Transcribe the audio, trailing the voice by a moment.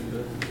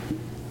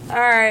All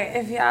right,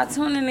 if y'all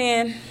tuning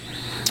in,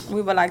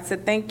 we would like to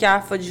thank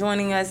y'all for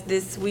joining us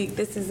this week.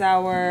 This is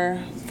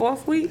our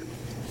 4th week.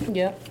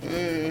 Yep. I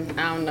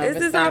don't know. Is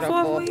this our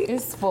 4th week?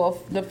 It's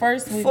 4th. The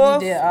first week Fourth.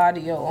 we did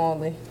audio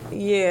only.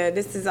 Yeah,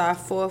 this is our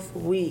 4th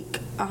week.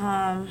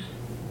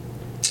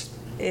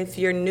 If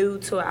you're new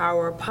to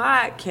our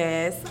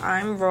podcast,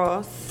 I'm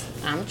Ross.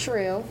 I'm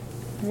Trill.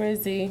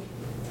 Rizzy.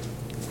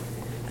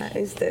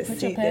 It's that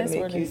Put your seat that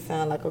password make you in.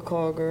 sound like a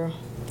call girl.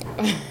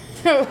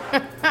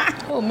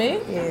 Who, me?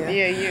 Yeah.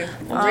 Yeah, you.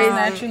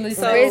 Naturally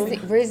so.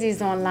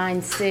 Rizzy's on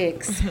line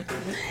 6.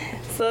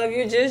 So if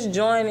you're just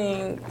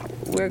joining,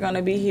 we're going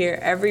to be here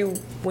every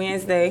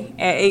Wednesday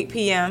at 8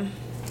 p.m.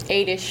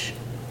 8-ish.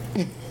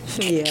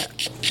 Yeah.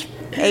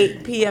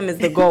 8 p.m. is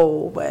the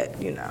goal, but,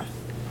 you know.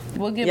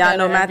 We'll get Y'all better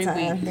know my every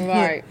time. week.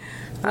 Right.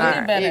 We'll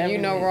get better If every you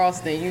know week.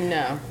 Ross, then you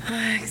know.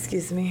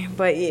 Excuse me.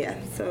 But, yeah.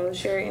 So,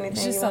 Sherry, anything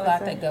It's you just a want lot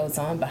to say? that goes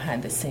on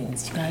behind the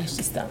scenes. You guys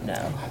just don't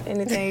know.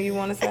 Anything you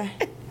want to say?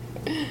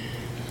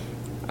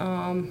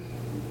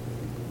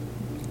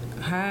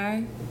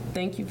 Hi.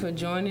 Thank you for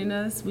joining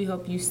us. We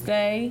hope you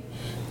stay.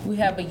 We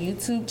have a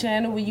YouTube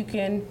channel where you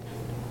can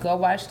go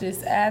watch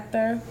this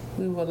after.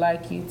 We would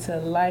like you to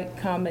like,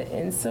 comment,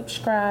 and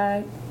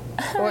subscribe.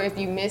 Or if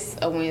you miss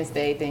a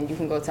Wednesday, then you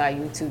can go to our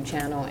YouTube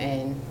channel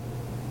and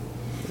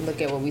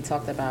look at what we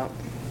talked about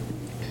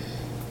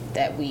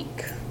that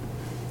week.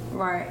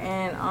 Right.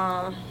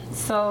 And,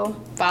 so,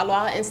 Follow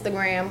our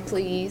Instagram,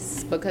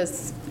 please,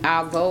 because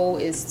our goal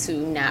is to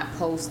not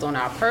post on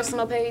our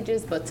personal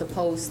pages, but to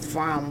post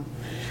from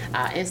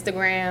our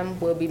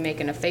Instagram. We'll be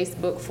making a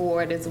Facebook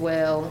for it as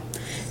well.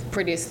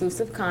 Pretty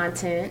exclusive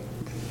content.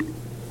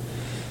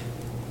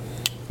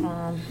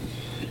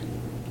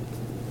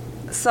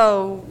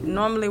 So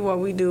normally what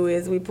we do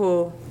is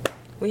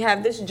we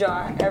have this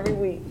jar every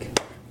week.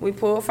 We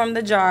pull from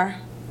the jar.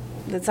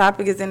 The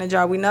topic is in the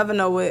jar. We never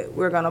know what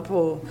we're going to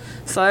pull.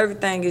 So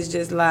everything is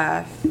just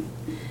live.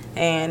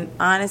 And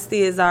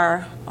honesty is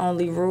our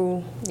only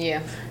rule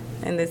Yeah.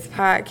 in this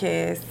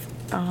podcast.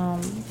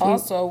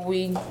 Also,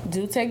 we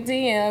do take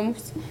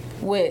DMs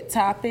with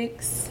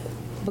topics.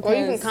 Or you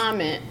can because-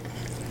 comment.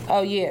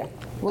 Oh, yeah.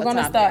 We're A going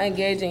to topic. start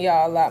engaging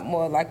y'all a lot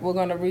more. Like, we're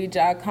going to read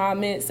y'all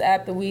comments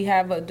after we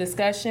have a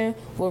discussion.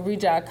 We'll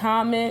read y'all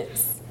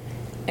comments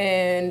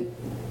and,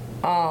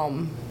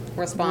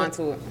 Respond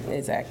to it.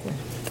 exactly.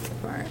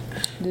 Right.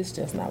 This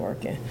just not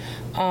working.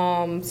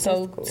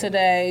 So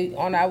today,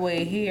 on our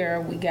way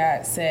here, we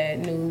got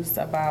sad news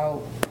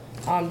about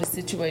the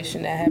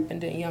situation that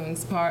happened in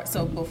Young's Park.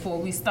 So before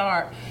we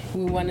start,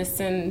 we want to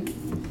send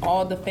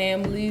all the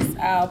families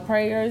our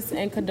prayers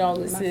and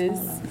condolences.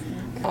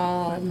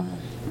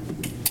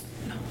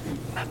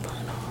 My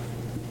phone off.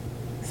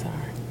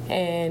 Sorry.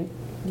 And,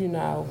 you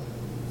know,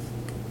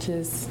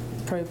 just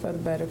pray for the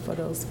better for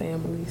those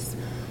families.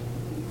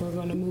 We're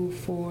going to move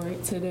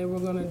forward. Today we're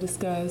going to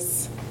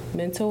discuss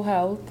mental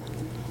health.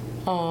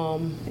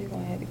 You're going to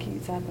have to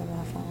keep tapping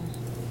my phone.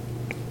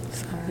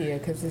 Sorry. Yeah,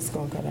 because it's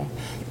going to cut off.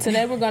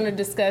 Today we're going to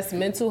discuss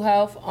mental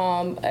health.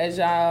 As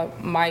y'all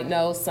might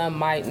know, some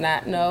might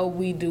not know,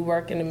 we do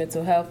work in the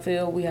mental health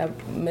field. We are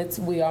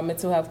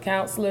mental health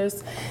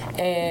counselors.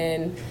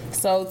 And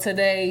so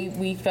today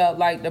we felt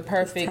like the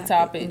perfect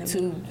topic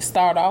to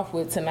start off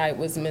with tonight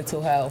was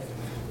mental health.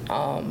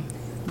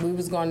 We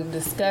was going to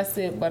discuss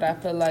it, but I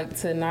feel like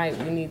tonight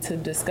we need to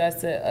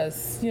discuss it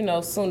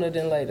sooner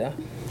than later.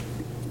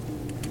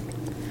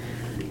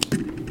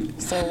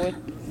 So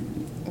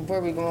where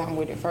are we going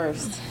with it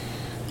first?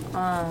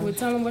 We're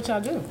telling what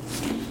y'all do.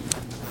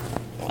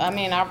 I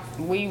mean,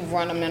 we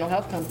run a mental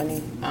health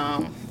company.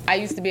 I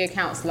used to be a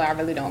counselor. I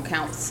really don't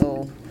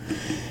counsel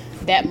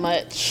that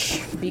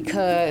much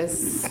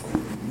because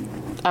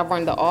I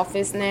run the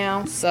office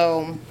now.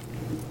 So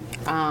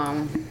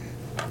I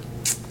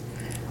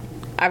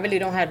really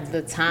don't have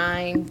the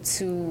time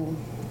to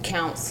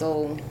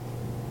counsel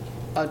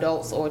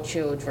adults or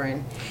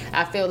children.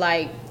 I feel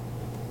like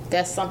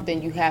that's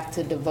something you have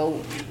to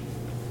devote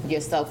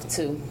yourself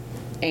to.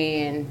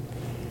 And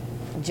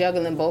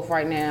juggling both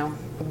right now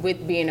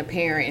with being a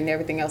parent and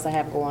everything else I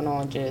have going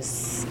on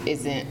just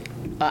isn't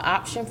an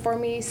option for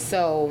me.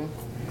 So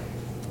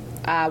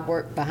I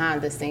work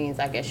behind the scenes,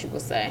 I guess you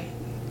would say.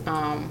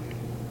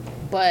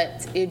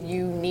 But if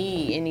you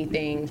need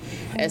anything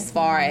as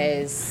far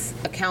as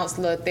a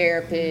counselor,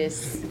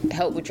 therapist,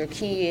 help with your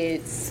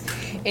kids,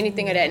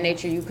 anything of that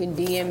nature, you can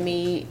DM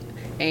me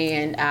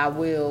and I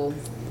will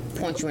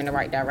point you in the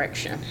right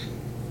direction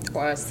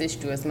or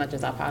assist you as much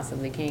as I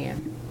possibly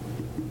can.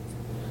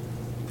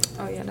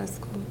 Oh, yeah, that's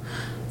cool.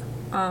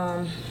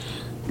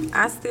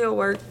 I still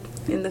work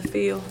in the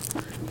field.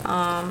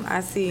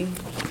 I see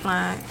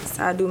clients.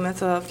 I do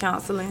mental health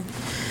counseling.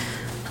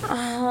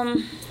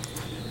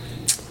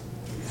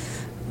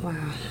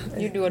 Wow.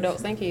 You do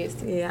adults and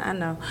kids. Yeah, I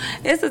know.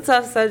 It's a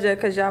tough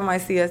subject because y'all might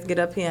see us get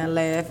up here and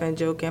laugh and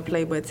joke and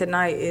play, but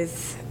tonight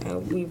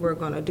we were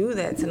going to do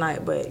that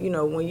tonight. But, you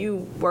know, when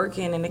you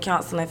working in the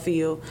counseling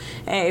field,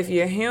 and if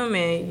you're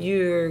human,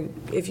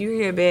 if you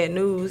hear bad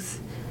news,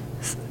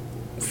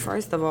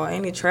 first of all,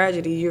 any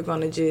tragedy, you're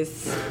going to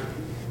just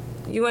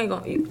you ain't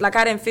gonna, like,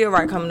 I didn't feel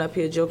right coming up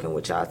here joking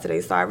with y'all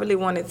today. So I really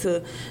wanted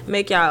to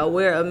make y'all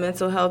aware of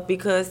mental health,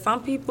 because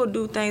some people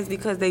do things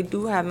because they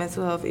do have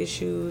mental health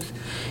issues,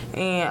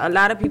 and a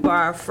lot of people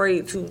are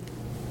afraid to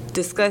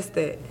discuss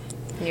that.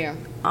 Yeah.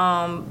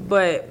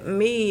 But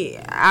me,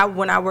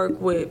 when I work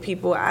with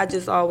people, I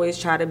just always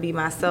try to be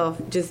myself,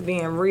 just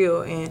being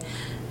real and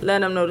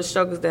letting them know the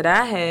struggles that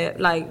I had.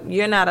 Like,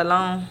 you're not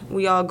alone.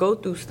 We all go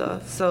through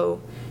stuff.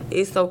 So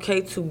it's okay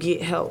to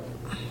get help.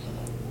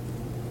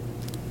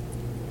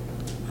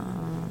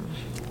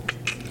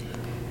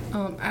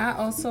 I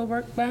also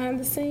work behind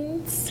the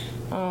scenes.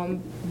 A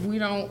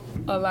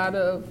lot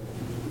of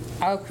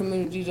our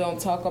community don't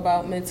talk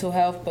about mental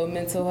health, but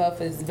mental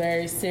health is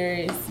very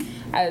serious.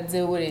 I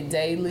deal with it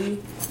daily.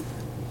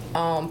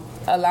 A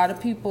lot of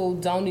people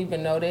don't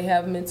even know they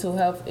have mental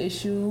health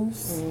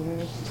issues.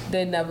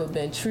 They've never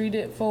been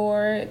treated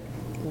for it.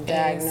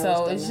 And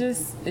so it's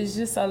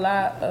just a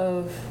lot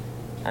of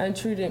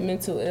untreated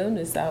mental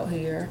illness out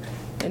here,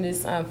 and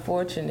it's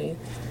unfortunate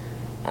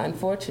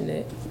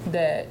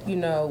that, you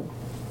know,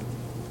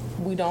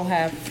 we don't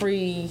have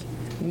free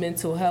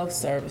mental health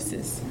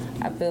services.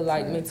 I feel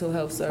like mental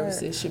health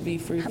services should be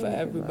free for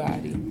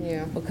everybody.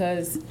 Yeah.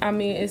 Because, I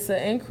mean, it's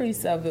an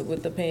increase of it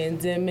with the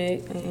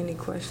pandemic. Any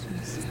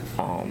questions?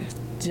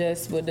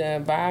 Just with the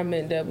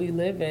environment that we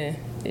live in.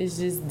 It's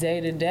just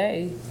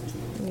day-to-day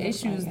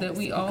issues that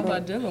we all are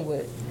dealing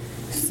with.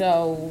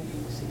 So,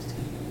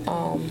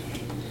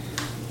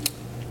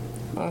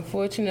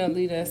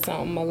 unfortunately, that's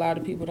something a lot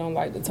of people don't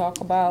like to talk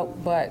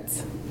about, but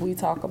we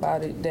talk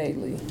about it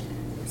daily.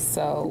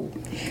 So,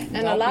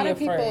 and a lot of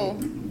people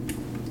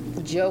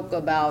joke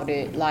about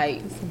it,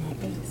 like,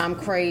 I'm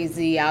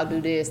crazy, I'll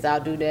do this, I'll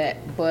do that,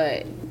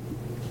 but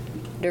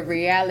the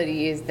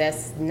reality is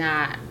that's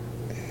not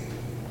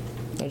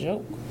a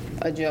joke.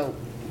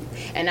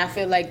 And I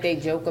feel like they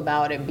joke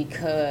about it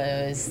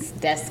because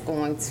that's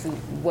going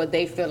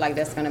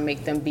to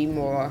make them be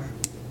more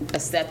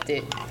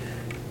accepted,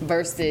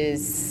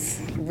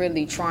 versus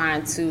really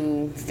trying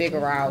to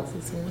figure out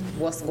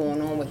what's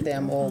going on with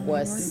them or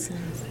what's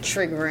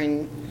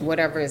triggering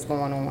whatever is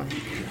going on.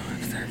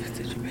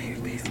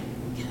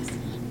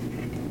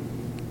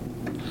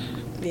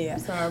 Yeah.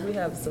 Sorry, we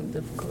have some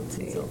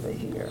difficulties over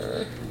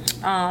here.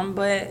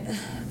 But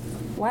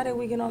why did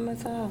we get on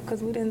mental health?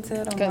 Because we didn't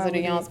tell them. Because of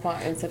the Yonge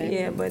Park incident.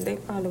 Yeah, but they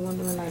probably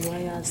wondering, like, why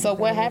y'all. So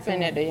what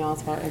happened at the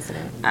Yonge Park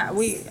incident?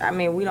 We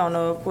don't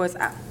know, of course.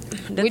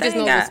 We just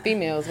know it was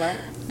females, right?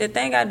 The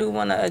thing I do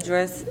want to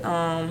address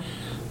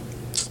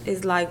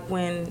is, like,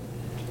 when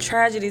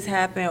tragedies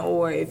happen,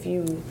 or if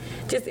you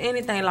just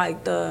anything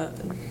like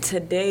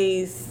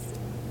today's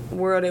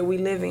world that we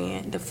live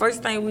in, the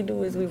first thing we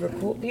do is we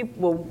record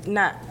people.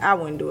 Well, I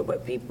wouldn't do it,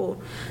 but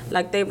people,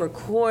 like, they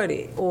record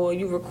it, or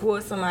you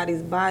record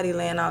somebody's body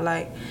laying out.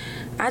 Like,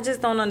 I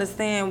just don't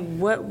understand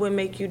what would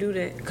make you do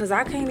that, because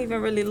I can't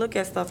even really look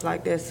at stuff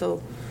like that. So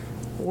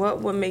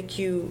what would make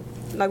you,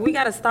 like, we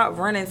got to stop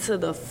running to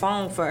the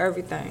phone for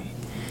everything.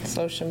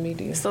 Social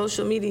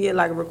media,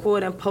 like,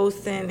 recording,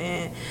 posting,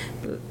 and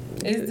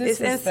it's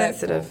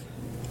insensitive.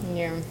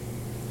 Yeah.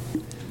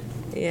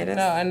 Yeah,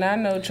 no, and I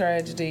know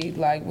tragedy,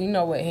 like, we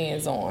know it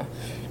hands-on.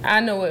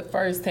 I know it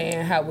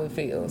firsthand how it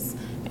feels.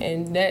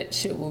 And that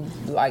shit will,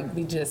 like,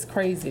 be just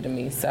crazy to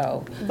me.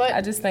 So, but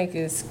I just think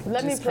it's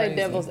Let me play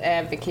devil's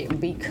advocate,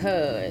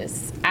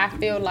 because I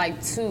feel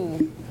like,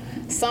 too,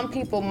 some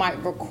people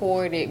might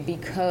record it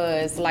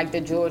because, like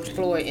the George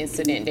Floyd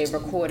incident, they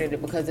recorded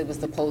it because it was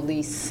the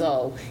police.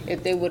 So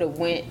if they would have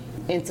went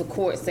into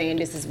court saying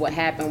this is what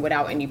happened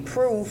without any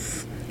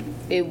proof,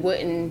 it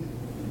wouldn't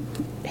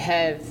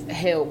have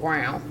held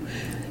ground.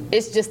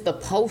 It's just the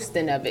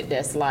posting of it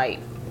that's, like,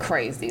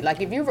 crazy.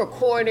 Like, if you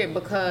record it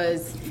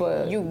because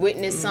you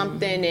witnessed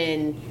something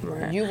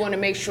and you want to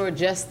make sure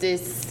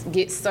justice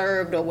gets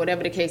served or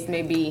whatever the case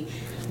may be,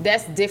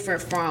 that's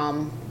different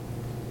from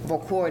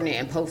recording it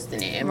and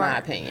posting it, in my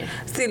opinion.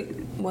 See,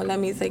 well, let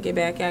me take it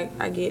back.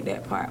 I get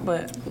that part.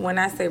 But when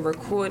I say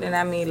recording,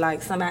 I mean,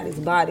 like, somebody's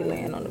body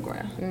laying on the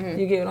ground.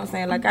 You get what I'm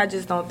saying? Like, I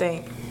just don't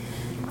think,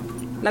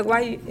 like,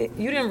 why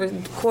you didn't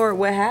record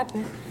what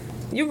happened.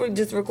 You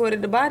just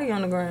recorded the body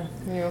on the ground.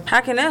 Yeah.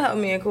 How can that help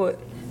me in court?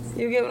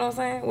 You get what I'm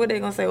saying? What they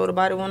gonna say? Oh, the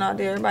body went out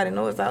there. Everybody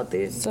know it's out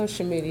there.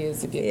 Social media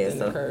is a gift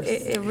and a curse.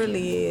 It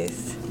really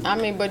is. I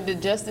mean, but the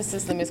justice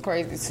system is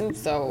crazy too.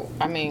 So,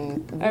 I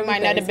mean, we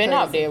might not have been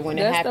out there when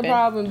it happened. That's the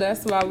problem.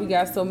 That's why we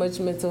got so much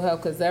mental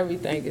health, because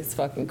everything is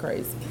fucking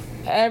crazy.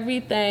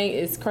 Everything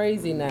is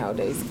crazy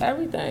nowadays.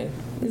 Everything.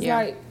 It's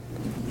like,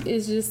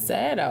 it's just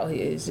sad out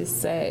here. It's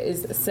just sad.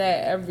 It's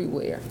sad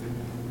everywhere.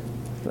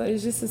 But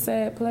it's just a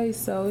sad place,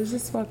 so it's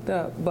just fucked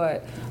up.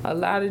 But a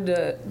lot of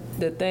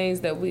the things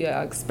that we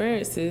are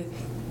experiencing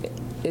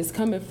is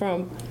coming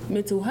from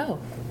mental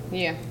health.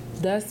 Yeah.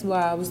 That's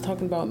why I was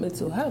talking about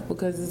mental health,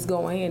 because it's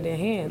going hand in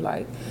hand.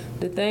 Like,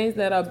 the things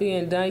that are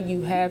being done,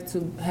 you have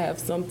to have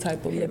some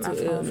type of mental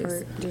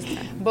illness.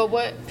 But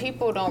what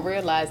people don't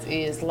realize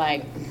is,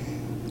 like,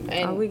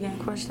 and are we getting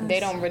questions? They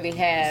don't really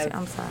have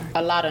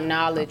a lot of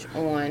knowledge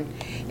on,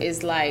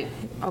 is like,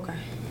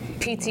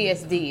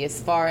 PTSD as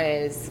far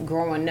as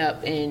growing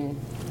up in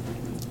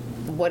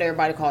what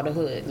everybody call the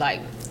hood.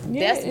 Like,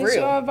 Yeah, that's it's real.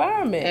 your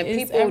environment. And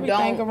It's people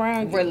everything don't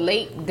around you.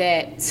 relate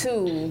that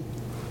to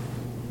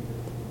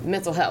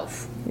mental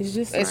health. It's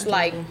just It's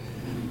like,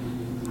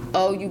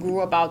 oh, you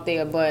grew up out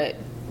there, but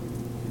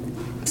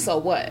so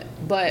what?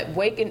 But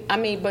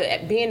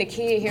being a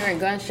kid, hearing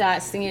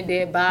gunshots, seeing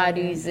dead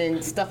bodies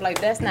and stuff like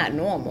that's not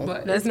normal.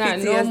 But That's that's not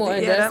PTSD. normal,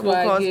 and Yeah, that's that will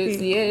why cause it gives,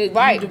 P-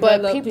 Right, you but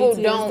develop people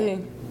PTSD.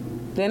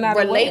 don't They're not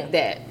relate aware.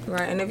 that.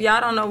 Right, and if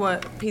y'all don't know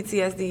what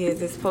PTSD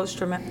is, it's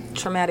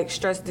post-traumatic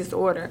stress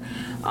disorder.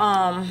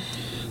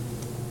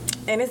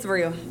 And it's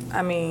real.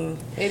 I mean,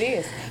 It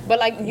is. But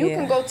like you Yeah.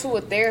 can go to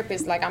a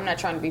therapist, like I'm not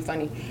trying to be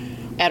funny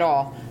at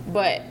all.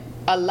 But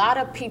a lot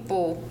of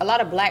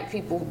black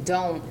people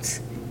don't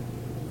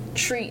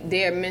treat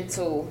their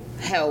mental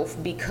health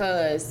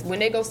because when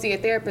they go see a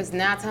therapist,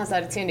 9 times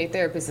out of 10 their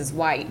therapist is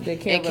white They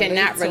can't and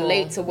cannot relate to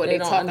relate them. to what They they're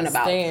don't talking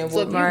about. understand So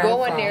what if you where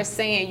go I'm in there from.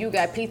 saying you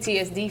got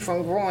PTSD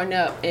from growing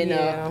up in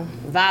Yeah.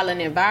 a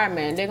violent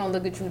environment, they're gonna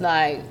look at you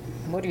like,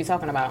 what are you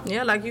talking about?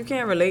 yeah, like you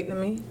can't relate to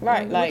me.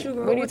 Right, like,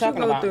 what are you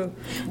talking about?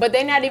 But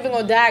they're not even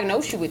gonna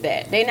diagnose you with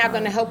that. They're not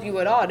gonna help you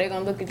at all. They're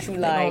gonna look at you They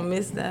like, gonna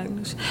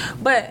misdiagnose.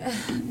 But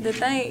the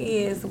thing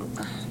is,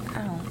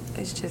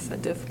 it's just a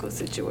difficult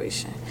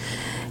situation.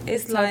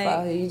 It's Tough out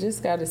like, here. You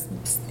just gotta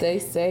stay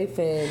safe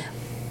and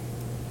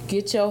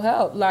get your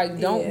help.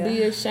 Like, don't be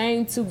Yeah.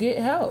 ashamed to get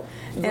help.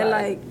 and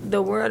like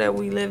the world that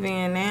we live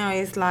in now,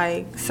 it's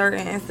like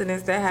certain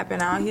incidents that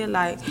happen out here.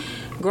 Like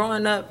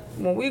growing up,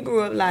 when we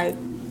grew up, like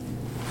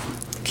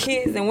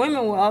kids and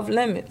women were off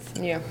limits.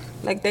 yeah.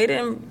 Like they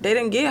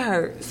didn't get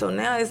hurt. So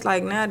now it's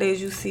like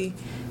nowadays you see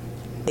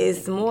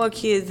it's more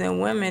kids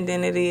and women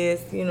than it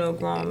is,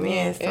 grown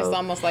men. It's So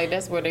almost like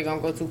that's where they're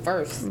gonna go to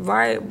first.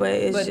 right, but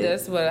it's But just,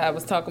 that's what I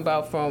was talking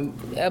about from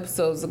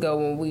episodes ago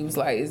when we was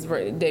like,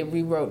 they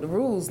rewrote the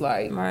rules.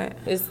 Like, Right.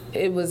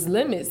 it was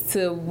limits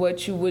to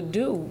what you would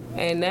do,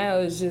 and now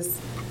it's just,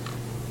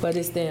 but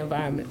it's the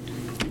environment.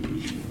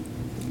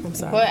 I'm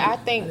sorry. But I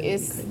think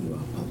it's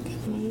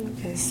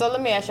okay. so.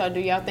 Let me ask y'all: do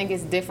y'all think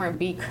it's different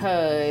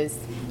because,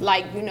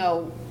 like,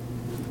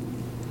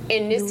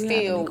 in this Do we have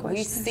any field, we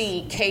questions?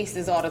 see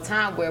cases all the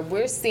time where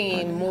we're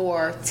seeing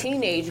more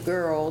teenage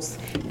girls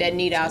that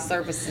need our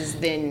services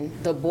than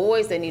the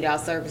boys that need our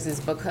services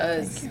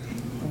because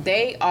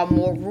they are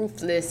more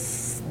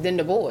ruthless than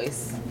the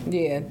boys.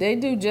 Yeah, they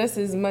do just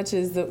as much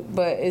as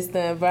but it's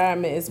the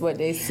environment, is what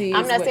they see.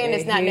 I'm it's not what saying they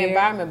it's not the hear.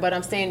 environment, but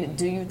I'm saying,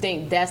 do you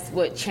think that's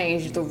what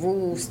changed the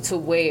rules to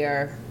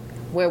where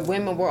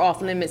women were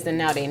off limits and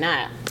now they're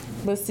not?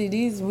 But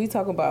see, we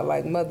talk about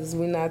like mothers.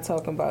 We're not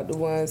talking about the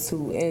ones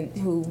who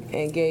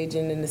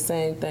engaging in the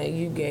same thing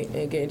you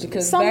engage.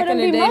 Because Some back of in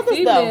them the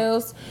be day,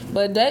 mothers, females,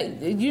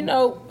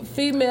 but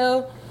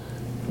female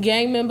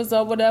gang members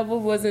or whatever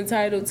was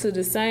entitled to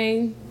the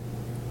same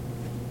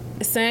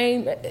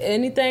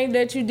anything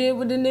that you did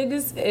with the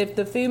niggas. If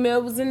the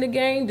female was in the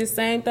gang, the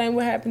same thing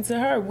would happen to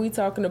her. We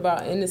talking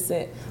about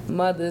innocent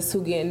mothers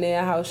who getting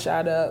their house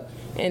shot up,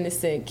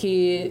 innocent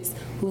kids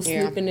who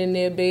Yeah. sleeping in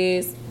their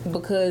beds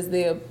because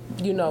their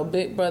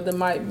big brother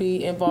might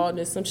be involved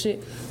in some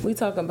shit. We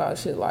talking about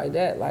shit like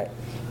that. Like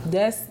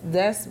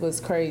that's what's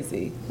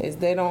crazy is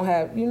they don't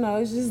have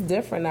it's just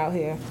different out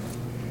here.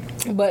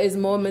 But it's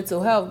more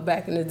mental health.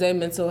 Back in the day,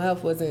 mental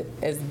health wasn't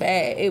as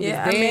bad. It was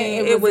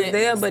there. it was wasn't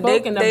there, but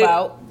spoken they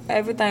about.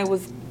 everything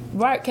was.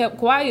 Right, kept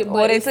quiet, Or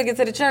but they it's, took it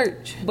to the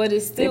church. but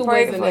it still They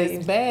prayed wasn't for you.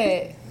 as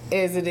bad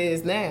as it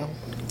is now.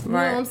 You know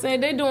Right. what I'm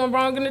saying? They doing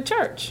wrong in the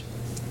church.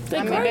 They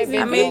I mean, crazy. they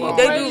do People wrong.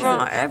 they crazy. do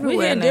wrong everywhere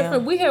We hear now.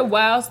 different. We hear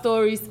wild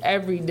stories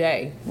every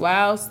day.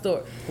 Wild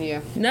story. Yeah.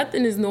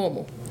 Nothing is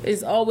normal.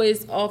 It's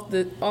always off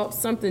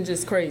something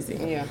just crazy.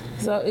 Yeah.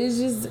 So it's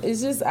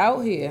just out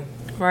here.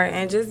 Right,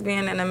 and just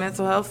being in the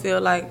mental health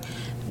field like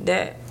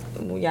that,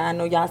 I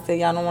know y'all say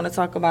y'all don't want to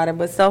talk about it,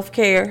 but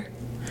self-care.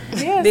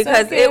 Yeah,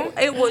 Because self-care.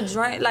 it would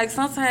drain, like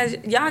sometimes,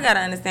 y'all got to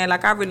understand,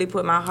 like I really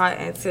put my heart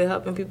into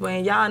helping people,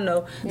 and y'all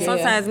know,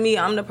 sometimes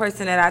I'm the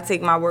person that I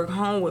take my work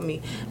home with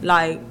me.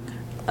 Like,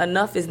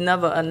 enough is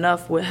never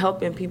enough with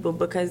helping people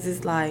because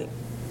it's like,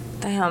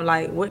 damn,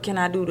 like what can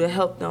I do to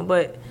help them?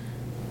 But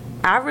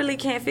I really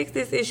can't fix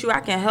this issue.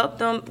 I can help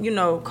them,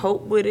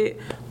 cope with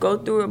it, go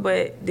through it.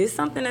 But this is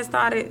something that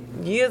started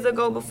years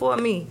ago before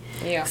me.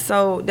 Yeah.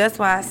 So that's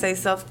why I say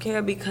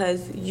self-care,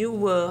 because you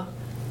will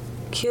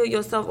kill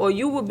yourself or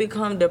you will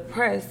become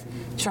depressed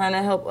trying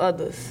to help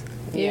others.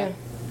 Yeah.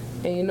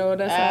 And you know what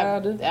that's how I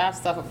do? I've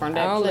suffered from I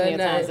that don't plenty of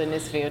let times that- in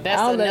this field. I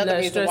That's don't let another that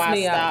reason stress why I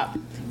me out. stopped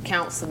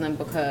counseling,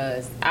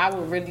 because I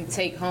would really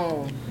take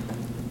home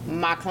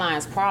my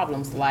clients'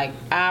 problems. Like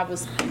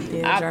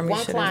Jeremy one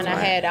shit client is I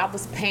right. had, I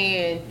was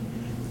paying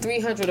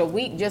 $300 a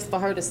week just for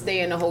her to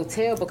stay in a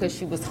hotel because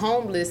she was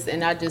homeless,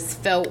 and I just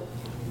felt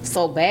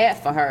so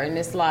bad for her. And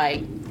it's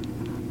like,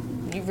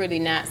 you really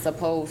not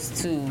supposed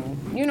to,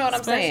 you know what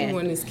I'm Especially saying?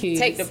 when it's kids.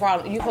 Take the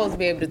problem. You're supposed to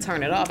be able to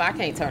turn it off. I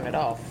can't turn it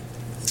off.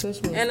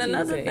 Especially And kids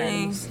another at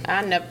thing, Ames.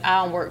 I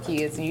don't work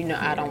kids. You know,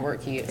 I don't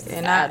work kids.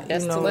 And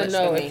That's too But much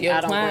no, for if me. your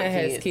I don't work client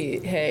has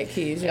kids. had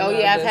kids. Oh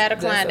yeah, I've had a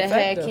client that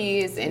had effective.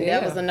 kids, and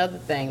that was another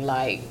thing.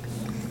 Like,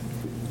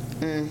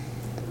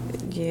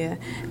 yeah,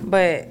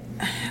 but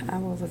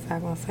what was I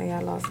gonna say? I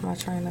lost my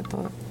train of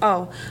thought.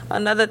 Oh,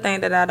 another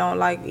thing that I don't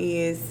like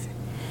is,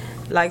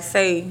 like,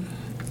 say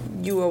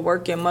you a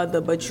working mother,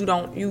 but you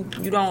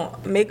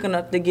don't make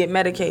enough to get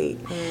Medicaid,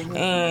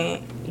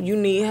 and you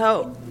need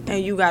help,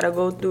 and you gotta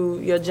go through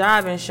your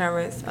job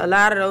insurance. A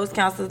lot of those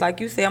counselors, like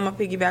you say, I'm gonna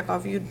piggyback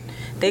off you.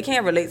 They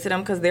can't relate to them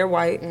because they're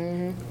white,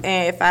 and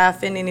if I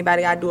offend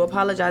anybody, I do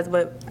apologize.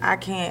 But I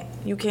can't.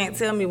 You can't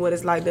tell me what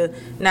it's like to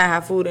not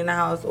have food in the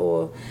house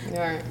or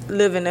right.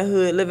 live in the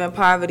hood, live in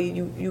poverty.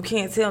 You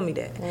can't tell me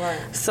that. Right.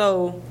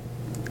 So,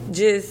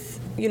 just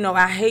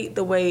I hate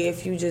the way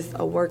if you just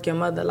a working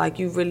mother, like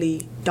you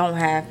really don't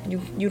have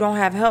you don't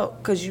have help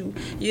because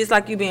it's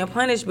like you being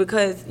punished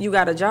because you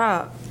got a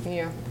job.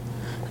 Yeah.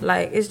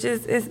 Like it's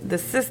the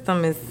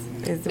system is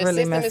The really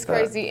system messed is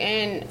crazy,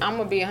 and I'm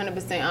gonna be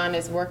 100%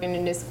 honest. Working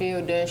in this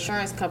field, the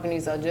insurance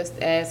companies are just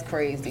as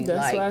crazy. That's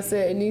like, why I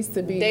said it needs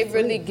to be. they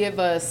free. really give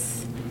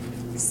us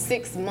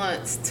 6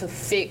 months to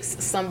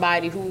fix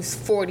somebody who's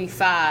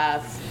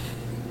 45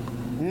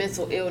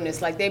 mental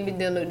illness. Like they've been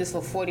dealing with this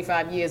for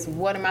 45 years.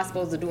 What am I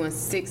supposed to do in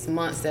 6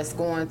 months that's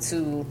going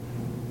to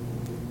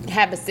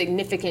have a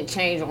significant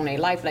change on their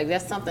life? Like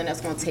that's something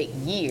that's going to take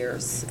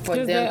years for 'Cause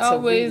them they to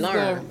always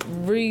relearn.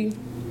 gonna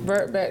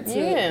revert back to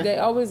Yeah. They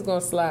always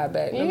gonna slide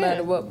back no Yeah.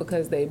 matter what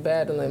because they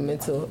battling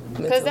mental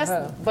Because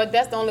health.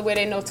 that's the only way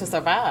they know to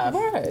survive.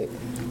 Right.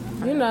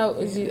 You know,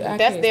 I That's can't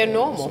their stand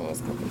normal. insurance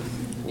companies.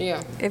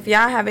 Yeah. If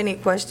y'all have any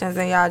questions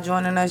and y'all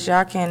joining us,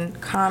 y'all can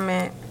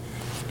comment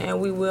and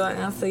we will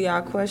answer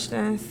y'all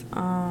questions.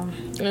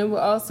 And we're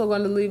also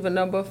going to leave a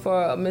number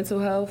for mental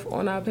health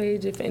on our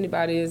page if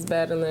anybody is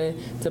battling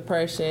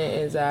depression,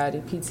 anxiety,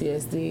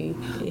 PTSD.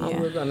 Yeah.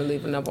 We're going to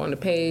leave a number on the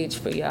page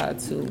for y'all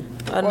to.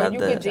 Or you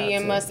could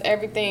DM us.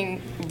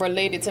 Everything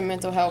related to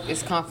mental health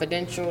is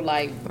confidential.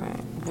 Like,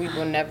 we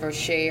will never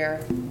share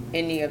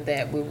any of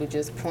that. We will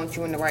just point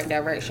you in the right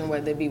direction,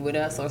 whether it be with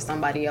us or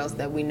somebody else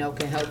that we know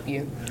can help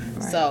you.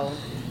 So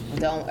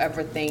don't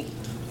ever think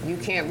you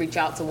can't reach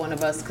out to one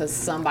of us because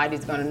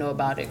somebody's going to know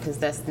about it, because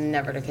that's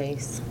never the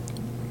case.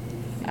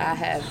 I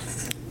have...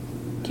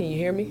 Can you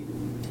hear me?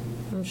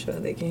 I'm sure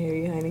they can hear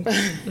you,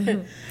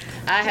 honey.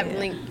 I have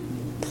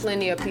linked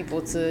plenty of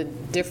people to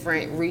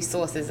different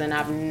resources, and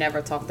I've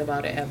never talked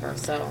about it ever.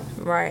 So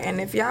Right,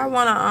 and if y'all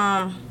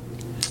wanna,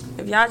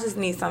 if y'all just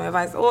need some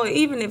advice, or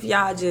even if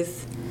y'all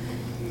just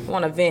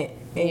wanna vent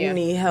and you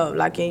need help,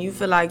 like, and you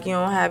feel like you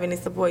don't have any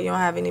support, you don't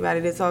have anybody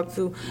to talk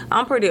to,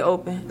 I'm pretty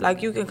open.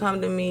 Like, you can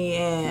come to me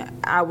and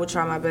I will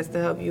try my best to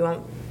help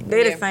you.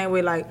 They the same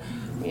way. Like,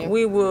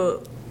 we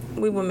will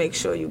make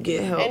sure you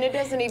get help. And it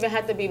doesn't even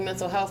have to be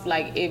mental health.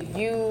 Like, if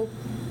you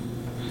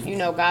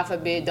know, God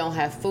forbid, don't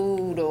have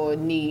food or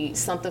need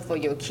something for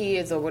your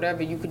kids or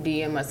whatever, you could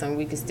DM us and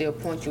we could still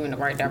point you in the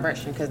right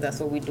direction, because that's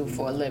what we do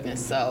for a living.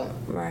 So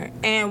Right.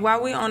 And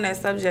while we on that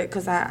subject,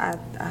 because I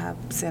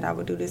said I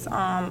would do this,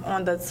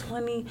 on the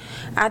 20,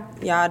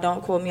 y'all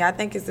don't quote me, I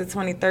think it's the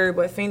 23rd,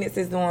 but Phoenix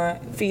is doing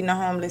feeding the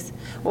homeless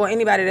or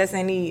anybody that's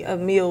in need of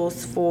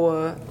meals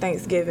for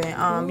Thanksgiving.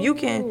 You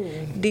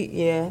can,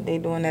 they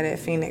doing that at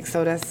Phoenix,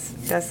 so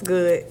that's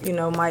good. You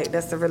know, Mike,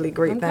 that's a really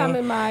great thing. I'm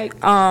coming, Mike.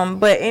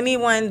 But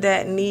anyone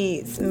that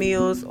needs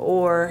meals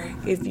or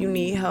if you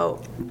need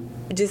help,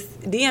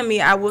 just DM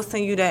me. I will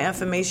send you that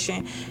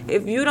information.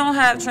 If you don't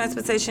have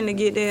transportation to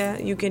get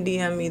there, you can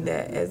DM me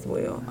that as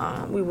well.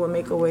 We will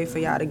make a way for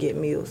y'all to get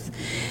meals.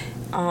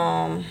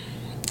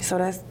 So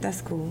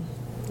that's cool.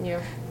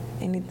 yeah.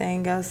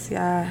 Anything else,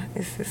 y'all?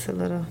 It's just a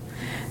little,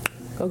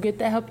 Go get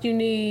the help you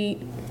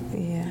need.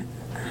 yeah.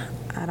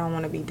 I don't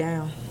want to be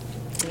down.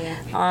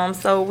 Yeah.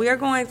 So we are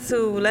going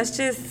to, let's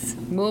just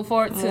Move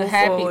forward to Move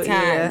happy forward,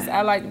 times. yeah.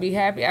 I like to be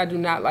happy. I do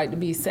not like to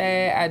be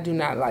sad. I do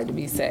not like to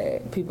be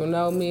sad. People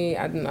know me.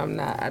 I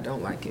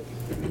don't like it.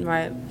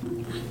 right.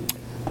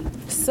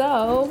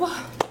 So,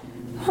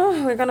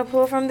 We're gonna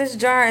pull from this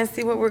jar and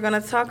see what we're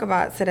gonna talk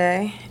about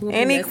today. We'll be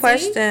Any messy.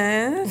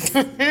 questions?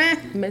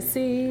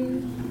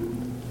 Messy.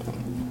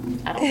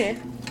 I don't care.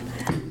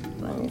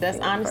 That's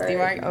honesty,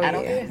 right? Oh, I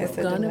don't yeah. care. It's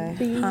a Gonna delay.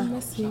 be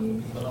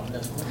messy.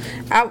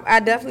 I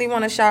definitely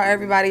want to shout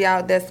everybody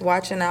out that's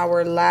watching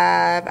our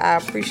live. I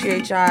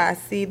appreciate y'all. I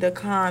see the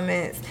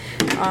comments.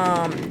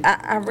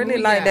 I really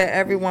like that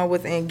everyone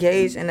was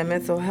engaged in the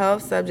mental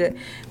health subject.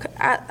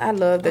 I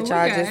love that We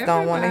y'all got just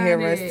don't want to hear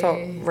us talk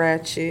everybody.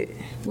 ratchet.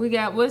 We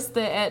got, what's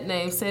the at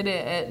name? Say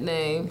that at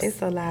names.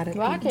 It's a lot of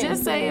Well, I people. can't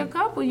Just say a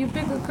couple. You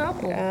pick a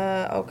couple.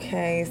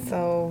 Okay,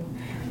 so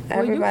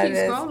Well, you everybody keep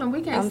that's, scrolling.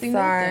 We can't I'm see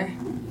sorry.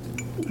 nothing.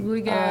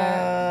 We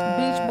got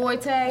Beach Boy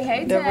Tay.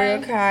 Hey, The Tay.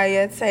 Real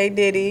Kaya, Tay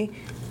Diddy,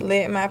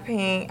 Lit My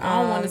Pink. I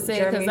don't want to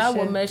say it because I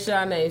will Jermisha. mess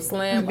y'all name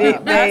slam Big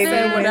up. But I say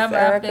Baby, whatever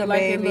Miss I Erica feel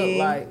like it Baby. look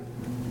like.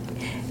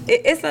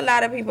 It's a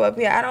lot of people up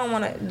here. I don't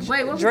want to.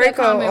 Wait, what was that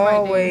Draco comment right there?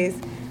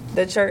 always.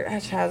 the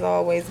church has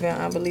always been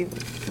unbelievable.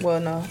 Well,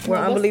 no, where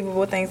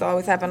unbelievable things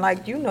always happen.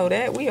 Like, you know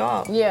that. We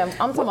all. Yeah,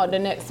 I'm talking about the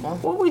next one.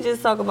 What we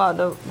just talk about,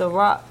 the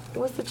rock,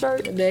 what's the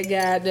church? That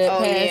guy that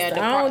passed.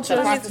 I don't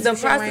trust The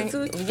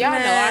prostitute. Y'all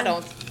know I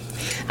don't.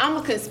 I'm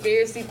a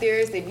conspiracy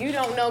theorist. If you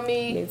don't know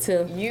Me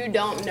too. you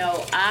don't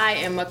know. I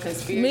am a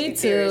conspiracy Me too,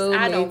 theorist.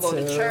 I me don't go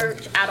to too.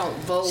 church. I don't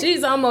vote.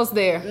 She's almost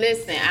there.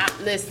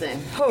 Listen.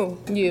 Who?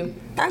 You.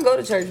 I go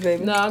to church,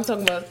 baby. No, I'm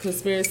talking about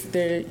conspiracy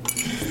theory.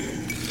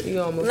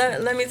 You almost.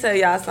 Let me tell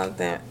y'all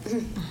something.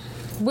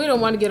 We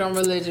don't want to get on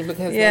religion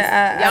because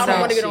Y'all don't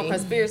want to get on she-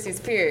 conspiracies,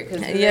 period.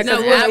 Cause Yeah, No,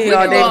 cause we we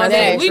all can day go all nothing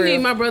day. ain't We true. need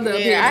my brother up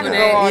Yeah, here. I can when go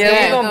they- all day.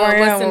 Yeah, we gonna bring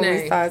what's him the when we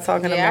name? start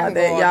talking Yeah, I about can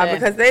go that, all y'all, day.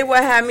 because they would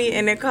have me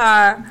in the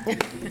car.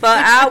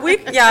 But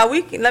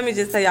let me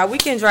just tell y'all, we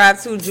can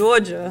drive to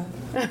Georgia,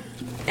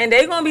 and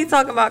they gonna be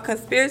talking about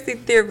conspiracy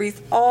theories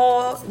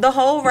the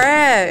whole ride,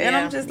 and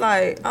Yeah. I'm just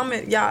like,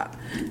 y'all.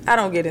 I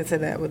don't get into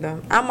that with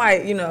them. I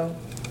might,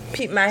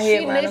 peep my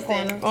head she around the listen.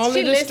 corner. Only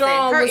she the listen.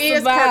 strong Her will ears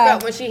survive. perk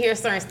up when she hears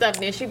certain stuff.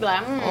 Then she be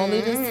like,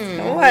 Only this.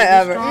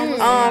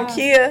 Whatever.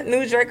 Kia,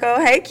 New Draco.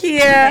 Hey,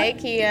 Kia. Hey,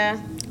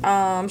 Kia.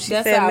 She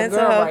That's said our mental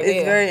girl health right is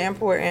there. very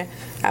important.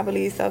 I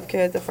believe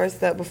self-care is the first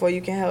step before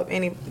you can help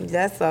any.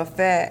 That's a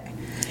fact.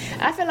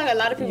 I feel like a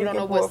lot of people You don't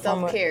can know pour what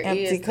from an self-care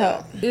empty is.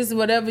 cup. It's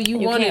whatever you,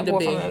 You want it can't to pour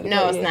be. from a-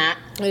 No, it's Yeah. not.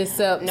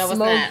 Except No, it's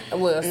smoke. not.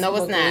 Well, No, it's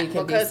smoking not. can be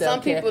Because some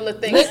self-care. people will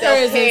think Liquor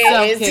isn't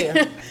self-care is.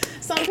 self-care.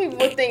 Some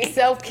people think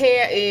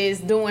self-care is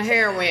doing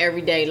heroin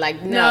every day.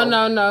 Like, No.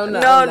 No.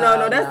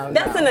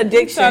 That's an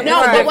addiction.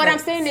 No, Right. but what I'm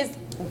saying is,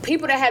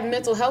 people that have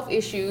mental health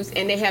issues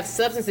and they have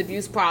substance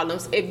abuse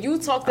problems, if you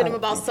talk to them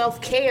about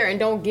self-care and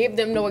don't give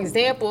them no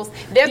examples,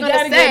 they're You going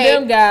gotta to say,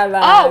 give them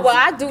guidelines. oh, well,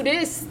 I do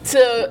this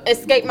to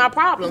escape my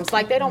problems.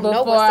 Like, they don't know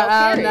Before what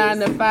our self-care is.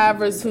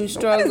 9-to-5ers who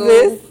struggle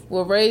this?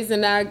 with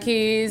raising our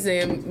kids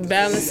and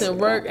balancing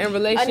work and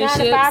relationships.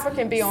 9-to-5er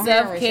can be on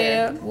heroin,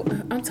 self-care.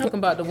 I'm talking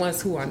about the ones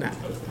who are not.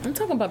 I'm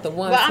talking about the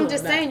ones But who I'm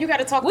just are saying, not. you got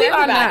to talk We to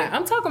are everybody. not.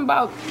 I'm talking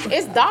about.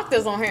 It's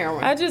doctors on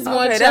heroin. I just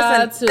want Okay,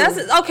 y'all to.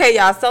 that's okay,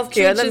 y'all.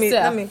 Self-care. Treat Let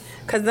yourself. me,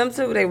 cause them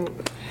two, they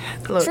look.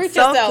 Treat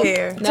yourself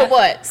Self-care. to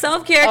what?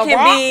 Self-care A can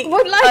rock? be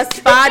What, like- a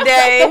spa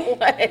day.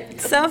 What?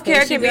 Self-care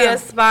Here she can be go. a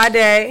spa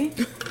day.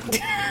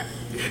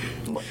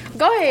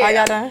 Go ahead. Are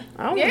y'all done?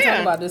 I don't want to Yeah.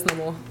 talk about this no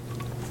more.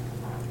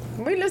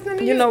 We listening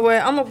to you. You know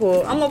what? I'm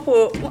gonna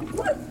pull.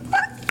 What?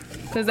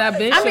 Cause I've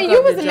been. I mean, shook you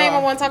up was the name I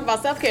jar. want to talk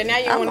about self-care. Now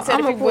you I'm- want to tell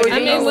the I'ma people what pull it I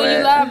is. mean, when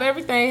you what? live,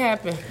 everything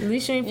happen. At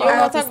least you ain't You fall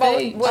wanna off the talk about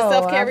stage. what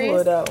self-care I is?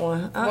 pulled that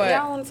one. What?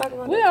 Y'all want to talk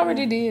about We that?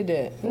 already did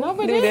that. No,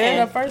 we Do didn't. In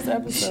the that? first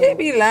episode. She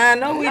be lying.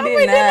 No, we No, did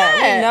we not. did not.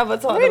 We never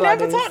talked We about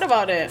never this. talked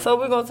about it. So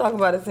we're gonna talk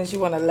about it since you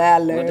want to lie,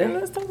 Well, then Larry.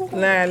 let's talk about it.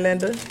 Larry,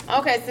 Linda.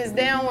 Okay, since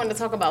they don't want to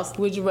talk about.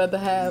 Would you rather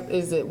have?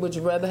 Would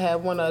you rather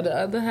have one or the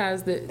other?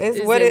 Has the? It's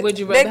Is what it? it- Would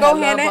you they rather go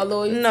have hand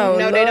love or in- loyalty? no.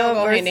 No, they don't Love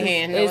go hand in versus-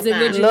 hand. No, Is it's it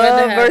would not. you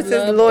rather Love have versus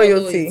love or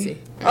loyalty.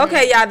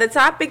 Okay, y'all. The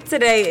topic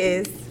today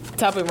is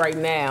Topic right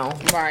now.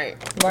 Right.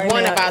 Right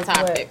One now of our is what?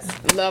 topics.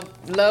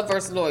 Love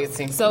versus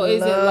loyalty. So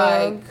is it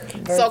love like?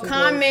 versus So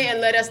comment and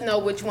let us know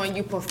which one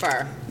you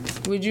prefer.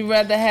 Would you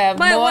rather have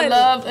Wait, more wait.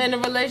 love in a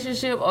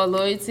relationship or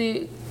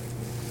loyalty?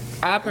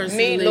 I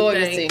personally Me,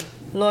 loyalty.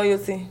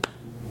 loyalty.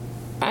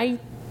 I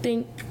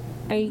think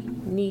I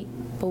need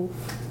both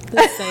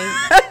the same.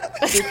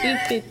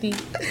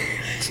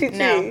 50-50.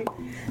 No.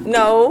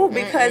 No,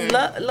 because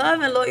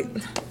love and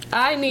loyalty.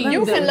 I need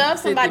You them can love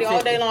somebody 50-50.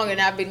 all day long and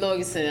not be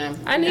loyal to them.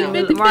 I need No.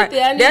 50-50. Right.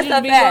 I need That's you to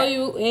a be fact.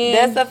 loyal. And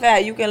That's a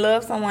fact. You can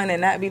love someone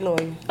and not be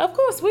loyal. of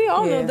course, we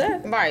all know Yeah.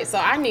 that. Right. So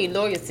I need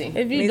loyalty.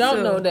 If you Me don't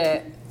too. know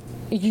that,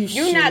 you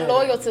You're should not know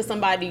loyal to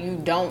somebody you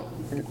don't.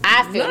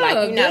 I feel No, like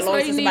you're not that's why loyal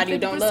you to need somebody you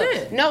don't love.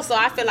 50%. No, so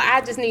I feel like I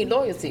just need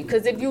loyalty.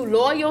 Because if you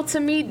loyal to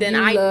me, then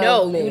You I love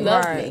know me. you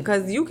love Right. me.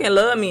 Because you can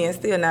love me and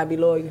still not be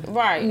loyal.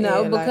 Right.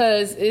 No, Yeah, like-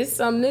 because it's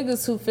some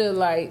niggas who feel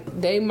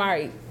like they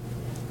might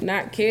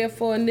not care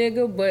for a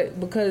nigga, but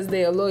because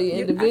they're a loyal I feel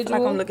individual,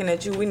 like I'm looking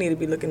at you. We need to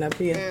be looking up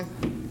here.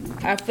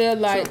 I feel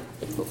like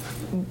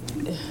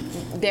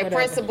Their Whatever.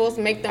 principles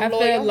make them I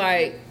loyal. feel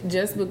like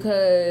just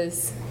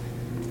because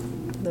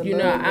The you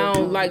know love I will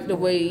don't do. like the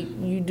way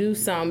you do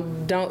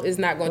something, it's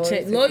not gonna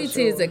change. Loyalty for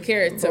Loyalty is a sure.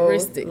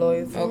 characteristic.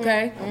 Loyalty.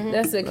 Okay,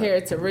 that's a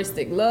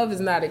characteristic. Love is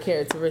not a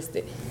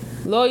characteristic.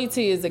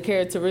 Loyalty is a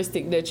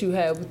characteristic that you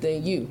have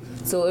within you.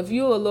 So if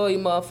you're a loyal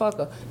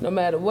motherfucker, no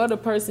matter what a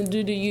person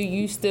do to you,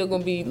 you still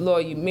gonna be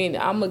loyal.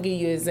 Meaning, I'm gonna give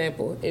you an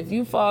example. If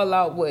we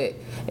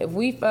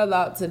fell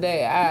out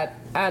today,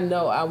 I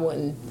know I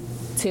wouldn't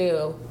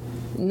tell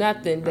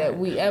nothing that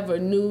we ever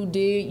knew,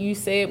 did, you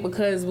said,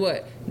 because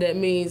what? That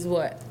means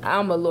what?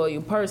 I'm a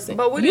loyal person.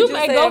 But what you did you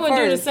may say go at and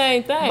do the first?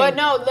 same thing. But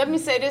no, let me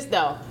say this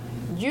though.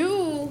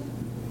 You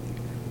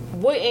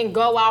wouldn't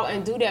go out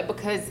and do that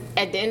because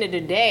at the end of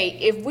the day,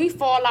 if we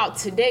fall out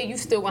today, you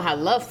still gonna have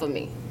love for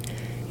me.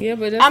 yeah,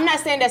 but that's, I'm not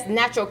saying that's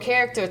natural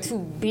character to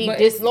be But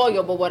it's-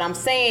 disloyal, but what I'm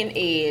saying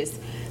is,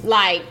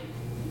 like,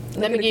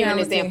 Let me give you an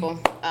example.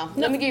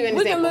 Let me give you an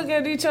We can example. look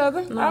at each other.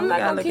 I'm not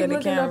gonna keep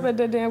looking up at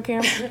the damn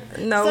camera.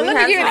 No, So we let me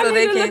have give you- to I so need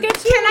they to look can.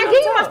 at you. Can I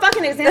give you my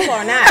fucking example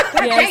or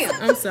not? Yes,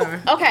 Damn. I'm sorry.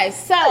 Okay,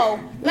 so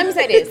let me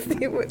say this.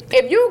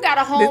 If you got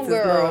a This is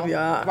homegirl, love,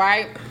 y'all.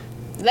 right?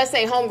 Let's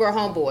say homegirl,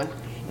 homeboy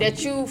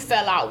that you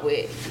fell out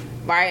with,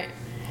 right?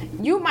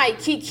 You might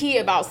kiki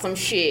about some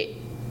shit,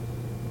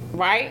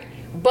 right?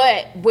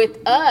 But with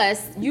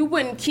us, you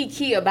wouldn't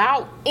kiki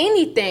about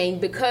anything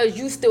because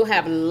you still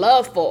have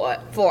love for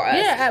us.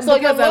 Yeah, so your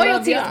because I love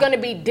loyalty is y'all. going to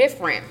be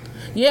different.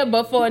 Yeah,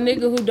 but for a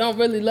nigga who don't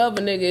really love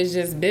a nigga, it's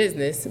just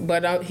business.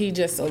 But he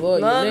just a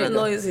loyal Love nigga. and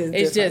loyalty is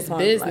it's different just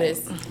from,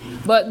 business.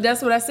 But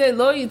that's what I said.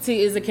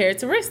 Loyalty is a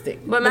characteristic.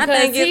 But my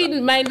because thing is- he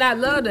may not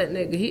love that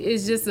nigga. He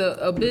is just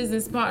a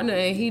business partner,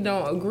 and he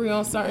don't agree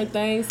on certain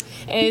things.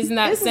 And it's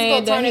not This is saying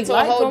going to that turn he into a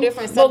like whole him.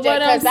 different But subject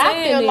what I'm because I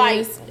feel saying like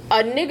is,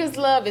 a nigga's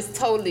love is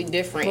totally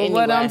different but anyway.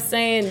 what I'm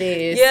saying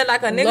is, Yeah,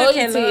 like a nigga loyalty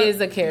can love- is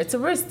a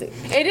characteristic.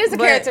 It is a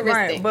But- characteristic.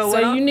 right, but So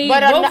what I'm- you need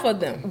But both of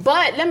them.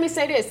 But let me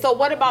say this. So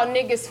what about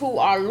niggas who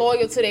are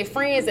loyal to their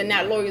friends and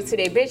not loyal to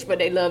their bitch, but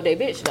they love their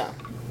bitch though?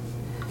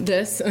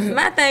 That's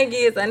My thing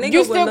is, a nigga You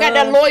will still got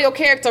that love- loyal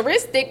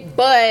characteristic,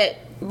 but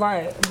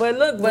Right, but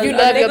look, but You a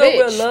love your nigga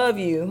will bitch. love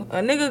you. A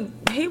nigga,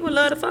 he will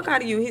love the fuck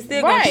out of you. He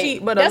still right. gonna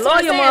cheat, but That's a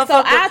what loyal I'm saying. So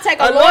motherfucker. I take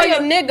a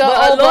loyal nigga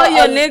but over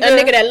a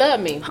nigga that love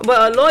me.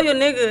 But a loyal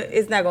nigga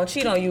is not gonna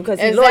cheat on you because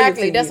he's loyal to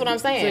Exactly. you. That's what I'm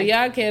so saying.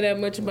 y'all care that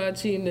much about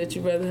cheating that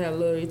you rather have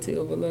loyalty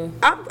over love.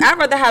 I'd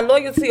rather have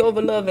loyalty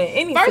over love in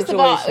any First situation.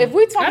 of all, if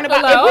we talking I feel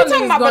about like all if we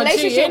talking niggas about gonna cheat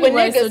relationship anyway,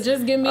 with niggas, so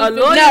just give me A 50.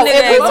 loyal no, nigga if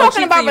ain't we gonna talking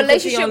cheat about to you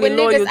 'cause he relationship only with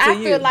loyal niggas, to I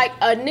you. feel like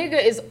a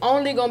nigga is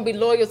only gonna be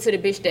loyal to the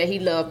bitch that he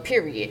love.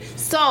 Period.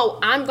 So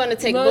I'm gonna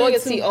take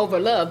loyalty over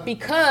love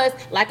because,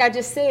 like I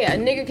just said, a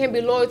nigga can be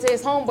loyal to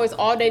his homeboys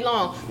all day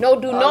long. No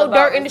do All no about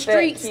dirt in the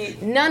respect, streets.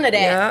 Keith. None of that.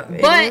 Yep, it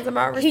is But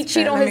about he respect.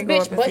 cheat on Let his me go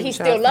up bitch, and but see he what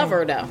still y'all love think.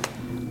 her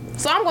though.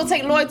 So I'm gonna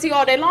take loyalty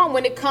all day long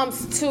when it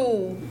comes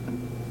to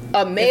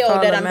a male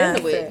called that a I'm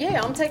dealing with. mindset.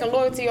 Yeah, I'm taking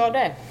loyalty all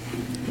day.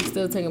 I'm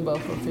still taking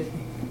both for 50.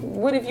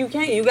 What if you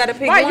can't? You gotta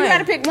pick Right, one. you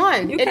gotta pick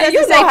one. You It can't- you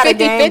doesn't know say how the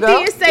game 50-50,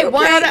 go. it say You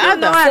one or can't- the you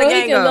know other. how the So he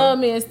game can go. love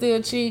me and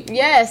still cheat.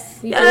 Yes.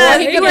 He Yeah,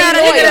 can, you he can had a be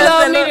nigga loyal. that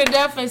Love love- me to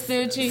death and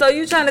still cheat. So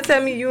you trying to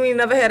tell me you ain't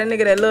never had a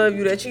nigga that love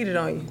you that cheated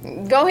on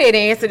you? Go ahead and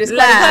answer this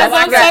Lies. question.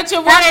 Because I'm such a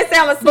woman. I didn't say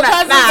I'm a Because smack.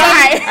 I'm Nah,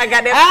 such- I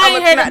got that. I I'ma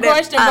ain't heard smack the that.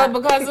 question,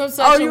 but because I'm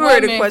such Oh, a you woman,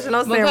 heard the question.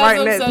 I'm saying because right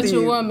I'm next such to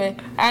a you. woman,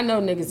 I know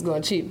niggas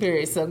gonna cheat.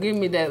 Period. So give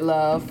me that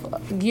love.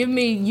 Give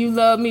me you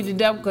love me to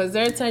death because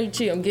every time you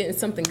cheat, I'm getting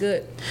something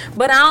good.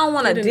 But I don't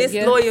want to Put it together.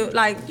 disloyal.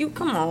 Like you,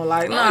 come on,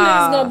 like All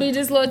niggas gonna nah. be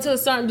just loyal to a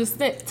certain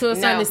extent. To a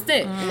certain No.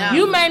 extent, No.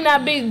 you may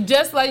not be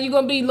just like you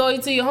gonna be loyal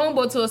to your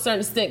homeboy to a certain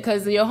extent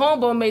because your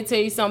homeboy may tell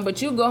you something,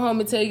 but you go home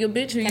and tell your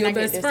bitch who Can your I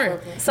get best this friend. real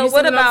quick? So You see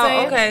what I'm about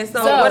saying? okay?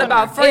 So what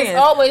about friends? It's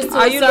always to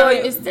Are a you certain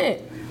loyal? extent.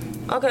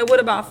 Okay, what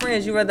about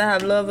friends? You rather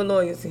have love or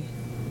loyalty?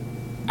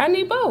 I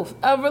need both.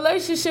 A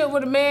relationship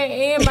with a man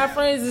and my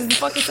friends is the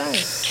fucking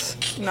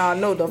same. Nah,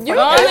 no, the fuck. The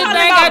only thing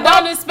I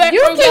don't expect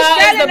You from keep God is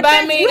straddling to the buy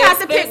fence. me You have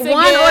to pick expensive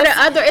one or the gifts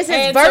other. It says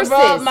and to rub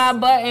versus. my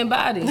butt and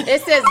body.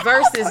 It says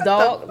versus,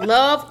 dog.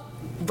 Love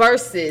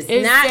versus.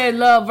 It not said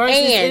love versus.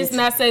 and. It's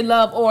not say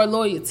love or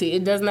loyalty.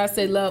 It does not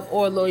say love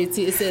or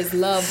loyalty. It says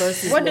love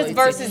versus. What does loyalty.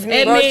 versus mean?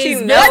 It Bro, means she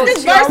what never-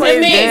 does she versus always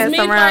mean? dance Me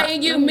around.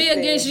 fighting you, me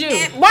against you.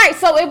 Right,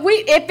 so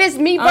if it's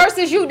me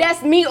versus you,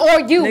 that's me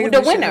or you, Niggas the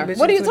be shooting winner. bitches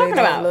What are you who talking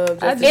they don't about? love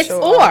just to It's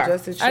show or. off,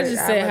 just to I trick.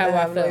 just said rather how I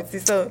have felt. loyalty.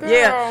 So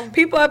yeah,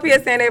 people up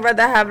here saying they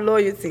rather have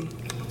loyalty.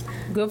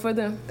 Good for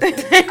them.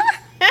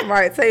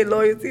 Right, take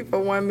loyalty for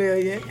 1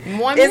 million.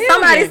 1 If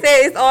somebody million.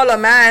 said it's all a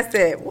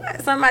mindset,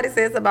 what? Somebody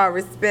says it's about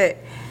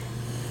respect.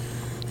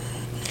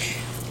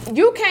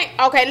 You can't.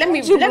 Okay, let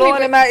me You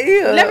blowing in my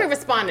ear. Let me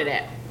respond to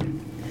that.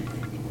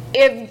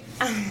 If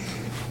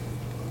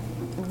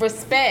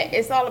respect,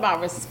 it's all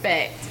about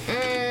respect.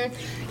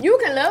 You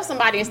can love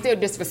somebody and still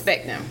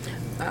disrespect them.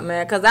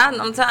 Man, cause I had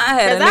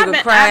a 'Cause I've nigga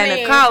been- cry I in the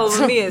mean- car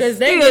over me and Because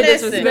still they get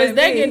disrespect because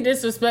they me. get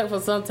disrespectful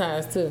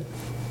sometimes too.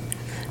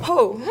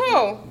 Who?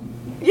 Who?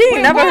 You ain't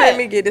Wait, never what? heard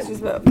me get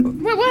disrespectful.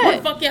 Wait, What what?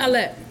 the fuck y'all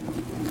at?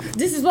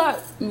 This is why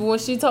when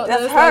she talked to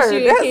That's us like her.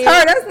 she a That's kid,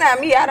 her. That's not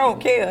me. I don't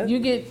care. you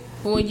get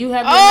when you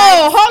have your Oh,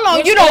 nights- hold on.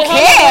 when You she- don't hold on,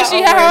 care. When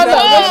she had her,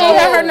 Okay, when she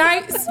had her no.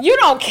 nights. You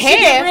don't She get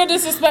care. real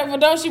disrespectful,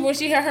 don't she? When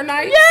she had her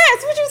nights.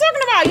 Yes, what you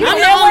talking about? You I'm don't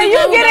the know only When you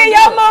one who get don't in do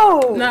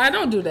your it. mood. No, I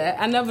don't do that.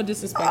 I never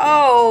disrespect. you.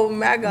 Oh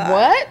my God.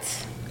 what?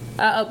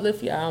 I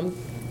uplift y'all.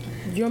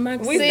 You're my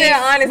We sis. said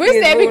honesty. We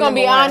is said we rule gonna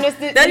be number one. honest.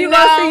 There you You go.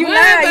 know, See you Well,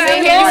 lying. but Here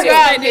You you lying.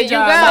 go. Here you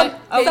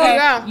go. Okay,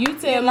 Here you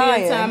tell You're me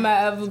lying. a time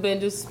I ever been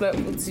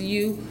disrespectful to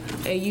you,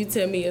 and you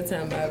tell me a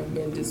time I ever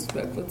been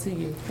disrespectful to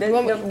you. You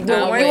want me The you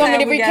one want me time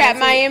to we got recap into-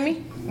 Miami?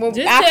 When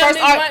Just our tell first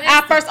me what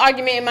our first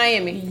argument in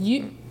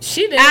Miami.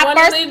 She didn't Our want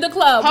to first- leave the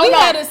club. Hold We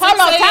on, had a 6 hold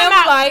on. a.m. Time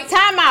out. flight.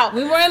 Time out.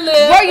 We were in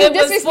live. Were you It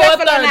was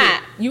disrespectful or 4:30.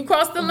 not? You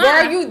crossed the Were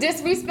line. you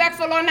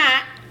disrespectful or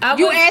not? I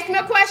You was- asked me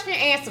a question,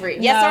 answer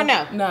it. Yes or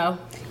no? No.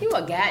 You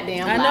a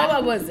goddamn I lie. know I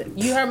wasn't.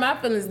 You hurt my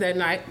feelings that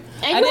night.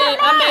 And I you didn't.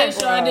 are I made lying.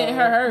 sure I didn't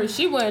hurt her.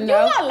 She wouldn't You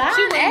know. a lying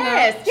She wouldn't know.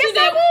 ass. She Yes, didn't-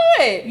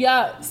 I would.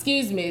 Y'all,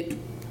 excuse me.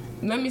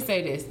 let me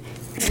say this.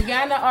 We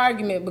got in an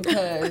argument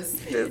because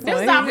This is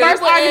our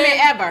first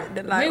argument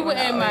ever. we were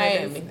in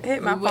Miami.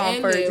 Hit my We were phone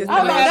in first. there. Just We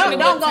Oh, were no, having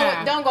a don't good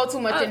time. don't go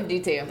too much into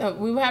detail.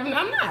 We were having.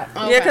 I'm not.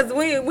 Yeah, because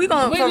we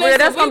gonna for real. listen,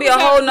 That's gonna we be a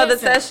was whole having nother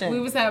good time. session. We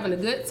was having a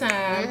good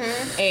time,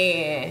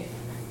 and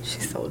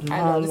She's so I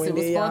noticed it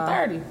was long-winded, y'all.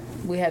 4:30.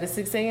 We had a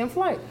 6 a.m.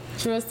 flight.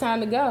 Sure, it's time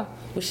to go.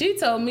 But she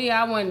told me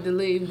I wanted to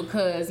leave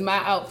because my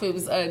outfit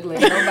was ugly.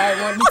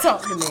 Nobody wanted to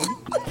talk to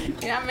me.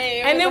 Yeah, I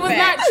mean, And it was a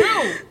not fact.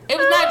 true. It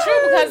was not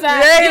true because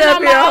Jade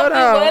up my here, hold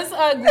outfit was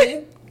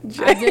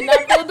ugly. I did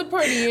not feel the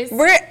prettiest.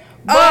 Brit,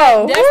 But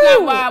oh, that's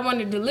woo. not why I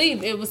wanted to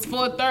leave. It was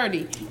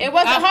 4:30. It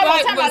wasn't. Our Hold on,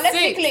 flight time was out. Let's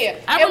be 6. clear.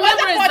 I It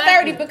wasn't remember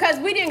 4:30 exactly. because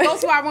we didn't go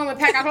to our room and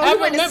pack our clothes.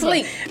 We went to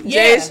sleep.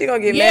 Jade, she gonna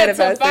get mad if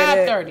I to say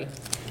that. 5:30.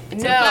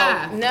 No,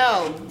 5.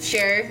 no,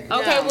 Sherry. Okay,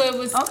 no. well it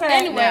was Okay.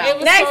 anyway. No. It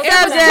was Next so- it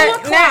was 2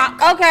 subject.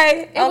 o'clock.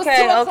 Okay, It was 2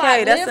 okay, o'clock.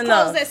 okay. That's Liv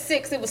enough. closed at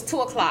 6. It was 2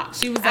 o'clock.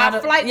 She was Our out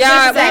of- flight. Y'all, She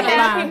was we out of got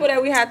line. people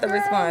that we have to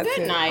respond Good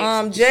to.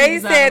 night. Jay She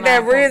was out said of that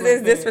line for Riz a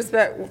is bit.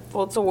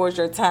 disrespectful towards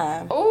your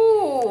time.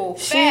 Ooh,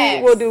 She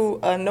facts. will do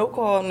a no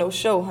call, no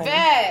show, honey.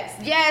 Facts.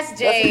 Yes, what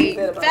she Jade.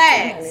 said about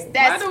Facts. you, honey.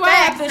 That's Why do I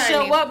have facts, to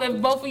honey. show up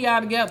if both of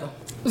y'all together?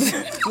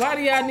 Why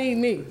do y'all need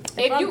me?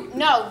 If you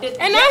no, and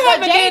I what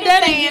haven't Jade did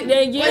that is in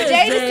saying, years, what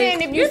Jade is Jade.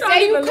 saying, if You you don't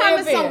say you even coming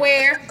live here.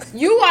 somewhere,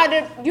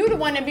 you the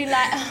one to be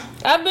like,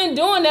 I've been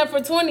doing that for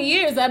 20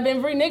 years. I've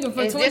been reneging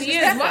for It's 20 years.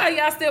 disrespectful. Why are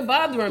y'all still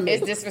bothering me?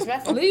 it's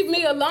disrespectful. Leave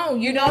me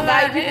alone. You know don't how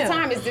I value people's am.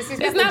 time. It's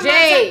disrespectful. It's not my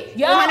Jade, time.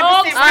 Y'all 100% all-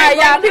 All right,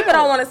 right. y'all. People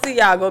don't want to see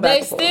y'all go back They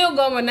and forth. still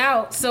going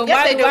out, so Yes,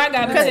 why they do do. I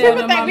gotta Because tell people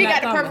them think I'm we not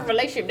got the coming? perfect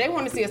relationship. They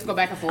want to see us go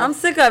back and forth. I'm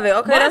sick of it.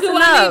 Okay, Why that's do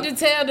enough. I need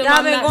to tell them Y'all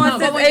I'm been not going coming?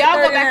 But since when y'all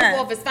go 8:30 back and now.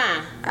 forth, it's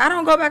fine. I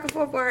don't go back and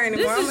forth with her anymore.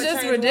 This I'm is a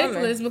just changed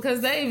ridiculous woman.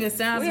 because that even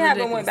sounds We ridiculous.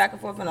 haven't went back and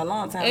forth in a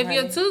long time. If honey.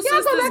 your two Y'all go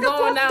sisters back and going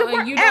forth out to and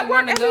work- you at don't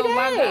want to work go,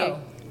 why every day. go?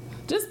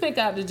 Just pick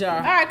out the jar.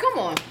 All right, come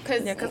on,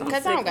 cause Yeah, cause I'm I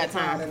don't sick got and tired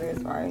time. of this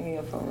right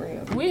here for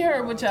real. We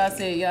heard what y'all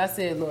said. Y'all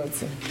said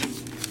loyalty.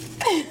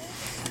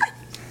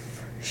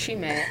 She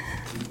mad.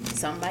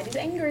 Somebody's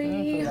I don't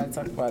angry. feel like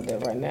talking about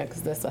that right now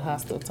because that's a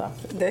hostile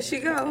topic. There she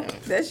go.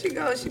 There she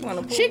go. She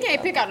wanna. Pull She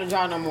can't pick out the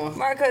jar no more.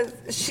 Marcus,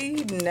 she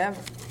never.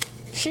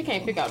 She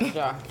can't pick out the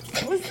jar.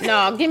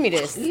 No, give me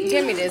this.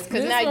 Give me this, cause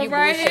This now one you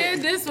right bullshit. here,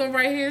 this one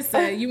right here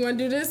say, you want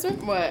to do this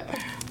one? What?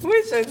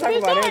 We should talk We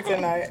about it talking.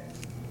 tonight.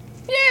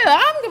 Yeah,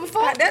 I don't give a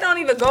fuck. That don't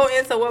even go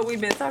into what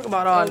we've been talking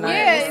about all night.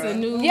 Yeah, It's a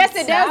new yes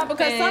it does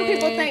because some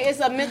people topic. think it's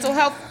a mental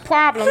health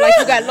problem, like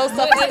you got low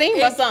self-esteem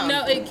or something.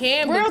 No, it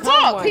can Real become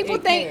talk. one. People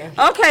It think-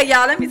 can. Okay,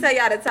 y'all. Let me tell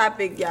y'all the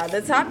topic, y'all.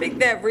 The topic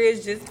that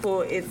Riz just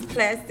pulled is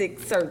plastic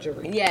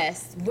surgery.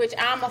 Yes, which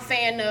I'm a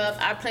fan of.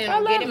 I plan I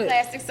on love getting it.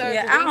 plastic surgery.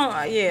 Yeah,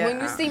 I don't. Yeah. When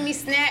you see me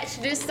snatch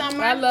this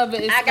summer, I love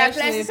it, I got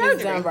especially plastic if surgery.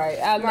 it's done right.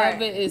 I love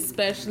Right. it,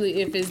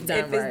 especially if it's done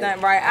if right. it's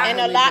done right, I And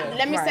a really lot. do.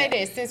 Let me say Right.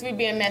 this: since we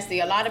being messy,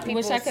 a lot of people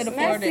Wish I could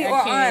afford Messy it. or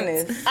I can't.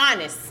 honest?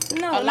 honest.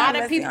 No, a not lot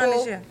of messy, people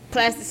honest, yeah.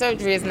 plastic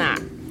surgery is not.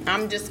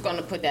 I'm just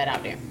gonna put that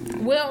out there.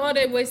 Well, or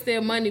they waste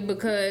their money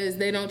because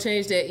they don't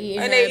change their eating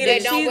And they eat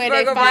habits. a don't wear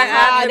their cheeseburger fine right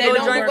after art, they they go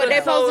don't drink do what a they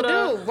supposed to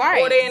soda, do,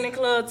 right. Or they in the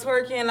club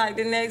twerking like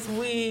the next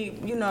week,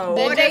 you know.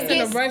 They Or they just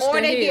in a get rush or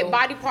to they heal. get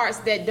body parts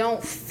that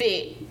don't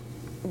fit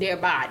their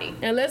body.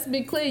 And let's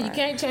be clear, you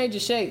can't change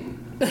your shape.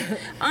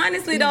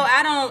 Honestly though,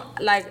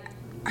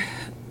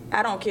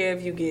 I don't care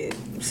if you get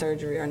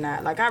surgery or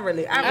not. Like I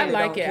really I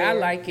like don't it. care. I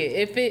like it.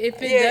 If it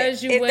Yeah,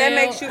 does you if well, that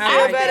makes you I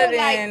feel like better, it. I feel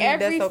like then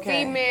every that's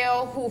okay.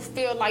 female who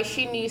feel like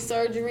she needs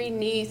surgery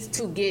needs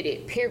to get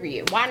it.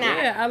 Period. Why not?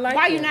 Yeah, I like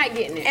Why it. you not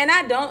getting it? And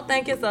I don't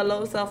think it's a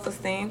low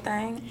self-esteem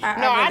thing. No,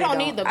 really I don't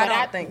either. But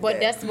don't think that.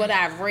 that's what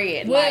I've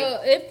read.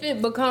 Well, if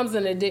it becomes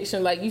an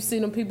addiction, like you see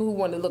them people who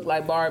want to look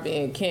like Barbie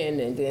and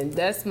Ken, and then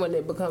that's when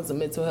it becomes a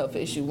mental health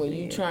issue. When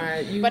you try,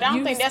 you, but I don't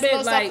you think that's spend,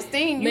 low like,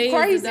 self-esteem. You millions of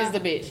crazy as dollars. the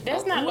bitch.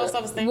 That's not low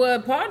self-esteem. Well,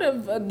 part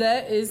of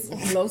that is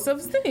low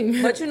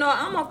self-esteem. But you know,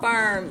 I'm a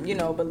firm,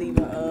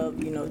 believer of,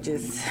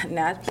 just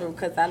natural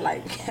because I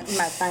like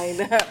my thing.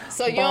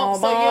 So you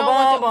don't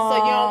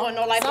want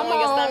no life on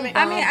your stomach.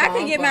 I mean, I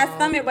can get my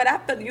stomach, but I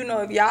feel,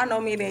 if y'all know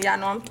me, then y'all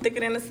know I'm thicker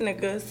than a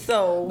Snickers.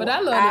 So But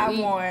I love to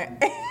eat. want.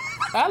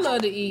 I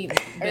love to eat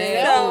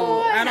bad So,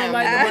 food. I don't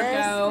like to work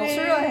out.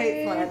 Trill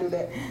hates when I do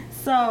that.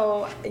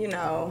 So,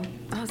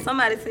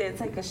 somebody said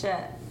take a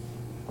shot.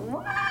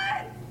 What?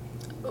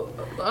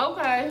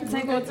 Okay,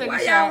 we're gonna take Why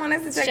a y'all shot. want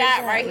us to take Shot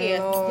a shot? right here.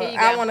 Lord, Here you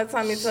I go. want to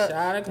tummy tuck.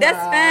 Shot o'clock. That's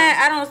fine.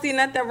 I don't see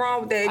nothing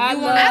wrong with that. I You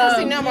love, I don't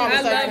see nothing wrong with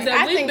I love surgery. that.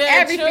 I We think bear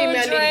every female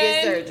need to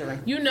get children.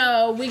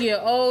 surgery. We get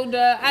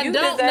older. You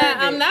deserve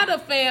I'm it. not a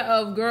fan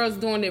of girls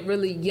doing it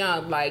really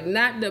young, like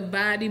not the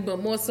body,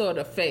 but more so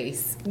the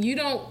face. You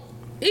don't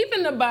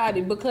even the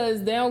body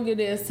because they don't get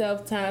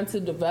themselves time to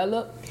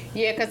develop.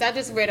 Yeah, because I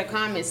just read a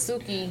comment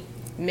Suki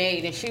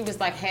made, and she was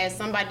like, "Had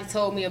somebody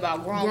told me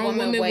about grown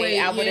woman weight,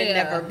 I would have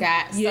never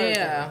got surgery."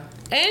 Yeah,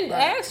 and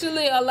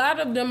actually, a lot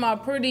of them are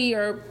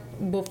prettier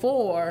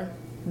before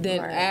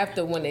than Right.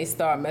 after when they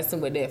start messing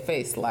with their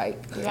face.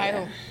 Like Like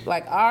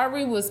who?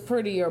 Ari was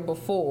prettier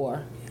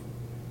before.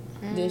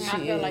 than she I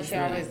feel like is she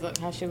now. always look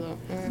how she look.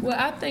 Well,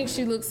 I think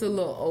she looks a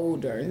little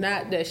older.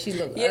 Not that she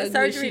look Yeah, ugly.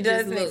 surgery she does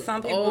just make look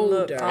some people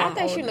look, older. I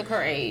think she look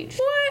her age.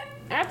 What?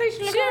 I think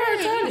she look She her in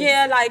her age.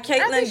 Yeah, like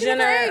think Caitlyn she look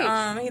her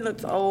Jenner, he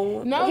looks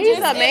old. No, He's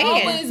just, a man.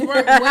 It always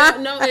work well.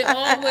 No, it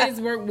always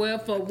work well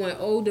for when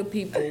older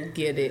people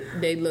get it.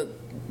 They look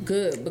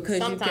good because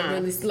you can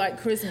Sometimes. really like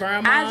Chris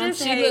Brown. I Mom,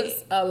 just she hate-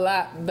 looks a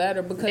lot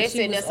better because They she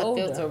said was that's a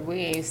older. filter. We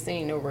ain't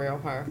seen the real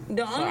her.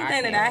 The So only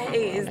thing that can't I hate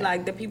comment is on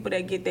like the people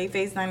that get their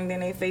face done and then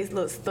their face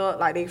looks stuck,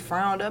 like they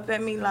frowned up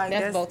at me. Like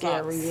That's that's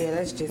Botox. scary. Yeah,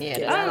 that's just Yeah,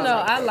 scary. that's I don't know.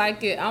 I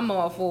like it. I'm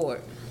all for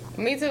it. that.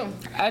 Me too.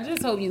 I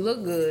just hope you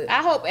look good.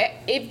 I hope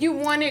if you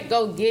want it,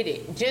 go get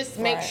it. Just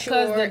make Right. sure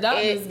 'Cause the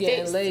doctor's it getting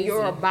fits lazy.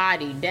 your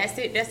body. That's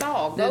it. That's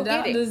all. The Go get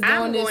doctors it.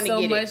 I'm doing going it to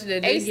so get much it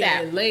that they ASAP.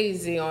 getting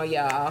lazy on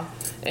y'all,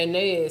 and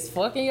they is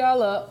fucking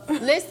y'all up.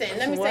 Listen,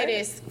 let me What? say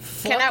this.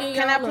 Fucking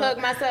Can I y'all plug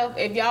up. myself?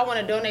 If y'all want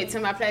to donate to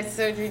my plastic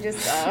surgery,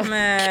 just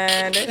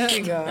Man, there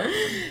she go.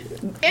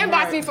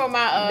 inbox me for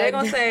my. They're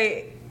gonna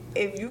say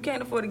if you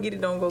can't afford to get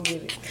it, don't go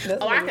get it.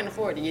 That's Oh, what I it- can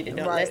afford to get it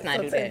though. Right. Let's not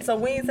so do that. So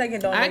we ain't taking I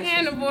donations.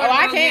 can't afford. Oh,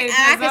 I to can't. get I it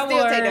 'cause can still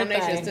want take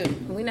everything. donations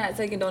too. We not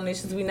taking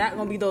donations. We not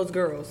gonna be those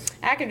girls.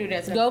 I can do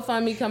that too.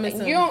 GoFundMe coming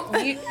soon.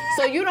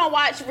 So you don't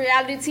watch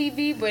reality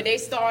TV, but they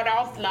start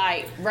off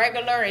like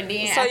regular and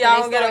then So after y'all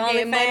they gonna get start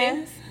getting money.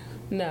 OnlyFans?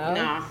 No.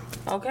 Nah.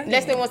 Okay.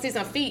 Unless they want to see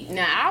some feet.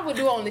 Now I would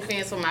do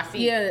OnlyFans for my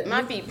feet. Yeah,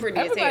 my feet pretty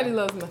as Everybody hell.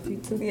 loves my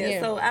feet too. Yeah.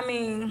 Yeah. So I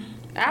mean,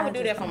 I would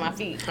do that for my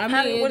feet. I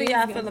how, mean, what do it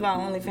y'all is- feel about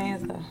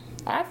OnlyFans though?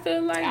 I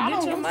feel like I get don't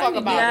your give a money fuck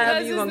about because it.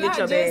 However you it's gonna not get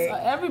your just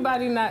bag.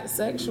 everybody not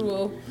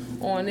sexual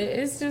on it.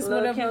 It's just Lil'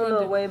 whatever Kim you looked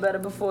want way better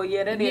before.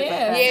 Yeah, that is. Yeah, a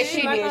fact. Yeah,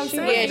 she like did. I'm She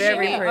saying, was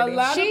very yeah, pretty. A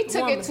lot She of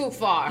took women- it too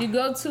far. You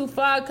go too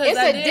far because It's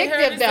I did hear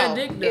addictive, it's though.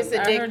 addictive. It's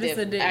I heard it's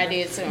addictive. addictive. I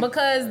did, too.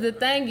 Because the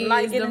thing is,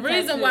 Like the getting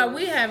reason why tattoos.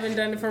 we haven't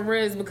done it for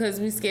real is because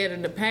we scared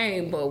of the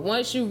pain. But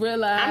once you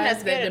realize I'm not that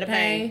scared the of the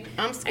pain.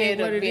 I'm ain't scared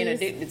what of it being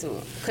is, addicted to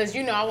it. Cause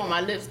you know I want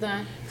my lips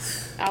done.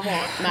 I want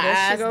my There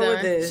she eyes go with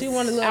done. this. She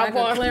want to look I like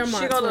want- a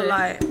Claremont She gonna look twin.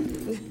 like.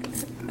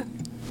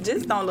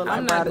 Just don't look like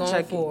I'm not Bride of going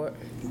Chucky. for it.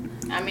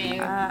 I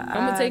mean,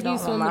 I'ma take you don't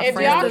swimming. want my if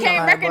friends y'all to look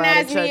can't like Bride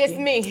of recognize me, it's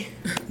Chucky. me.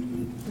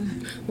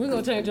 We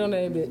gonna change your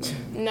name, bitch.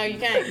 No, you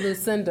can't.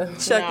 Lucinda.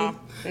 Chucky.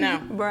 No.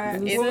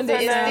 Brad. It's, What was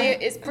it's, her name?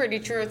 it's pretty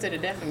true to the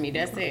death of me.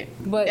 That's it.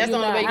 But That's you the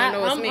only know, way you're gonna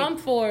know it's me. I'm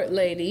for it,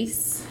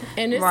 ladies,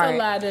 and it's Right. a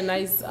lot of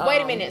nice.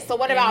 Wait a minute. So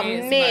what about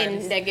enhanced men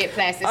bodies. that get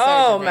plastic surgery?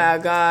 Oh my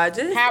God!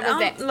 Just How was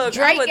that? Look, I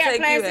Drake would got take you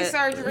plastic at-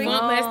 surgery.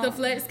 Funk Master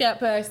Flex got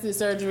plastic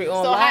surgery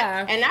on So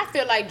live. and I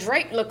feel like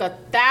Drake look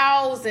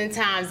 1,000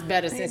 times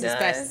better since his does.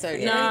 plastic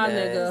surgery. Yeah. Nah, he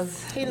nigga.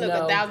 does. He look No.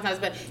 1,000 times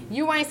better.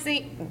 You ain't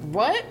see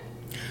what?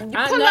 You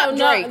I pull no, up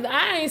Drake. no,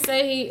 I ain't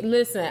say he.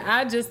 Listen,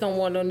 I just don't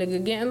want no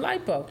nigga getting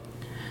lipo.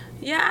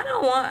 Yeah, I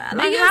don't want. Be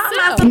Like, how am I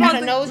yourself. He got supposed a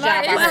to? nose job.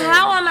 like, I But heard.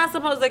 how am I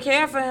supposed to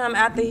care for him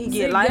after he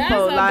get See, guys lipo?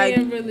 are Like,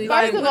 being really-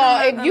 First of what all,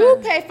 am I if gonna- you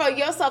pay for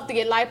yourself to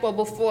get lipo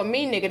before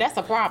me, nigga, that's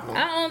a problem.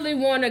 I only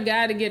want a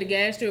guy to get a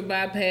gastric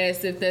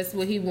bypass if that's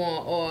what he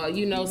want, or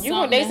you know, You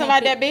gonna date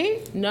somebody that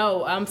big?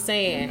 No, I'm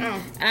saying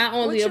I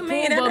only What you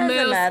mean? approve That of doesn't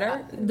male.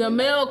 matter. The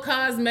male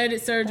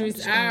cosmetic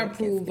surgeries I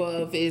approve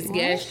of is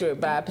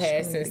gastric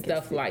bypass and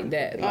stuff like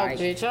that. Oh, Like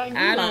bitch, you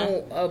I lying.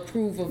 don't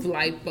approve of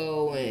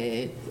lipo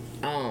and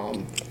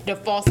The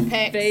false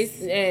pecs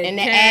face and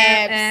the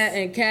calf, abs.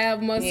 and calf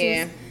muscles.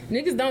 Yeah.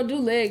 Niggas don't do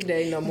leg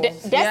day no more.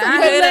 That's Yeah, a I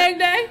good hate leg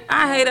day.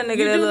 I hate a nigga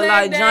You that do look leg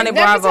like day? Johnny Let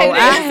me Bravo. tell you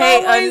this. I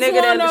hate a Always nigga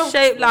wanna- that's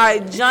shaped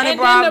like Johnny And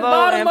then the Bravo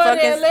bottom and of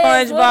fucking their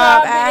legs SpongeBob. will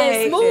not be I as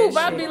hate smooth.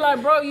 that I shit. be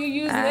like, bro, you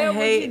use I that. What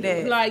hate you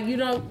that. do? Like you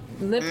don't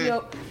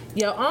lift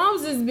your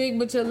arms is big,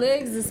 but your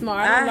legs is small.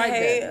 I don't like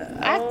hate. that.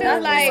 I feel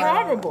That's like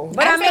horrible.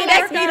 But I I mean, feel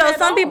that's like me not though. at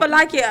Some all. people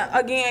like it.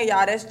 Again,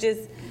 y'all. That's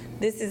just.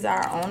 This is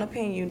our own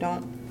opinion. You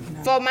don't.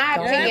 For my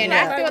Don't opinion,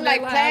 act I like feel they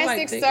like lie. I like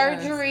plastic thick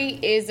guys. surgery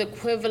is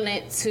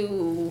equivalent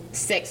to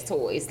sex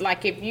toys.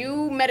 Like if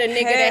you met a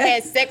nigga that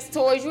had sex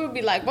toys, you would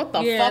be like, "What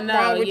the Yeah, fuck no,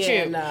 wrong with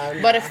yeah, you?" no.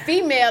 But a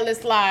female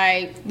is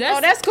like, "Oh,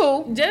 that's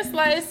cool." Just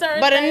like certain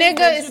But a things nigga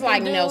that is you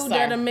like, can no, do sir.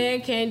 that a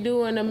man can't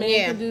do, and a man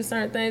Yeah. can do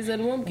certain things that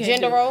a woman can't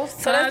Gender do. roles.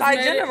 So that's like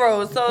Cosmetic- gender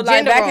roles. So like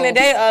Gender back in the roles.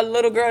 day, a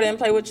little girl didn't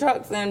play with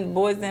trucks and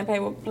boys didn't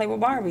play with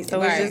Barbie. So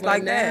Right. it's just But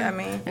like now- that. I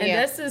mean, and Yeah.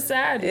 that's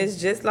society. it's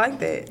just like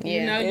that. Yeah.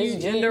 You know, It's you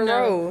gender know,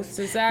 roles.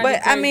 Society But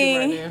I crazy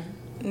mean, right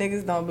now.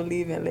 niggas don't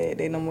believe in leg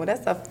day no more.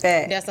 That's a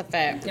fact. That's a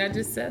fact. I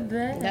just said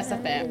that. That's a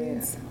fact.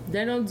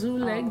 They don't do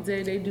leg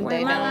day. They do Wait,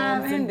 their my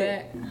arms live and ended.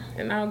 back.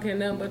 And I don't care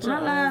nothing but your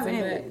My arms live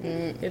and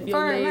ended. back. If your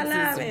Fine, my legs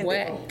live is ended.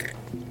 whack.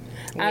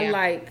 Yeah.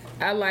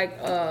 I like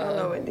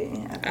Oh, it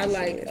did. I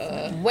like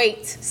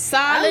Weight,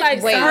 solid I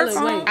like weight. solid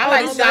phone? weight. I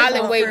like Oh, solid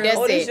this weight. your That's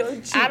phone. Oh, this it. your I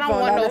cheap don't phone.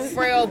 want no I don't-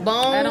 frail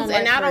bones, I don't like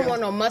and I don't frail.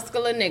 want no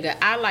muscular nigga.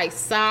 I like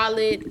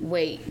solid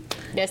weight.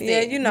 That's Yeah,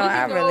 it. you know, We I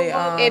can go really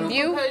over If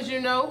you- because you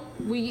know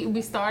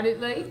we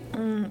started late.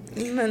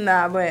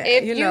 nah, but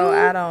If you know,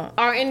 I don't.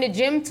 are in the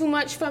gym too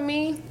much for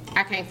me,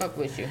 I can't fuck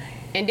with you.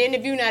 And then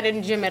if you're not in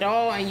the gym at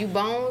all and you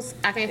bones,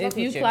 I can't fuck If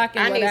you with you. clocking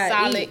I what need I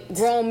solid eat.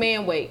 grown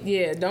man weight.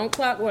 Yeah, don't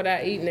clock what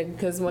I eat, nigga,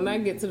 because when I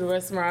get to the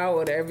restaurant, I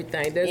order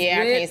everything. That's Yeah, I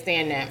with can't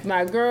stand that.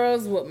 my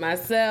girls, with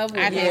myself,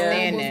 with I my can't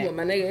stand uncles, that. with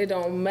my nigga. It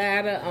don't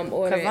matter. I'm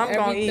ordering Because I'm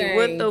going to everything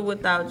eat with or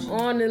without you.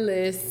 on the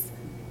list.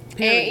 And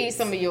period. eat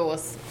some of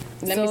yours.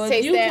 Let So me if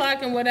taste you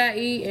that. clocking what I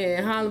eat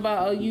and holler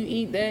about, oh, you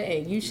eat that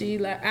and you should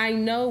eat like, I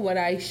know what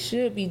I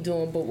should be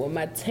doing, but what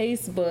my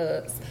taste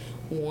buds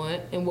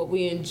want and what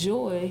we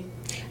enjoy.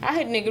 I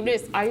hit nigga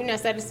this. Are you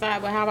not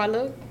satisfied with how I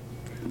look?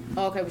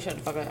 Oh, okay, we shut the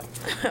fuck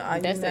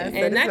up. That's it.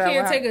 And I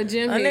can't take a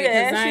gym head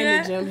because I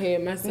ain't a gym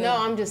head myself. No,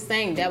 I'm just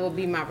saying that would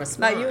be my response.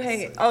 Like you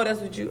hate. Oh, that's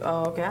what you.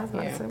 Oh, okay. I was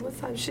about Yeah. to say, what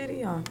type of shit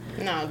he on?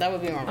 No, that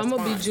would be my response. I'm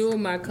gonna be jewel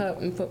my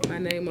cup and put my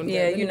name on it.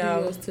 Yeah, Let you me know.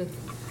 Do yours too.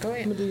 Go I'm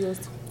ahead. gonna do yours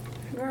too.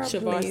 Girl,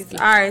 Shabarsky. please. All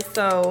right,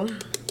 so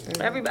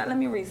everybody, let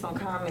me read some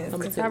comments I'ma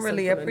because take I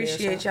really some from the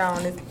appreciate nail y'all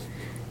on this.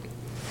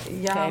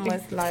 Y'all Okay.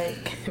 must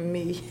like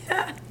me.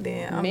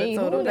 Then I'm Me?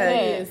 the total Who that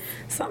package.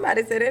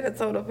 Somebody said they're the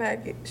total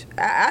package.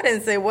 I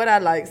didn't say what I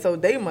like, so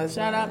they must.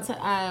 Shout know. out to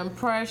I Am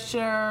Pressure.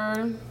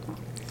 I'm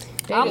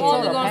the only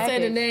total gonna say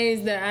the package.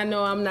 names that I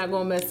know I'm not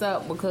gonna mess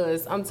up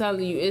because I'm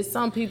telling you, it's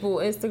some people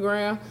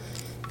Instagram.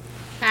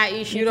 I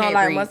eat You don't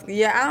like muscular.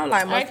 Yeah, I don't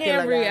like I muscular.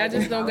 can't read. I guys.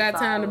 just don't got I'm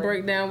time to sorry.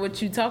 break down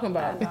what you talking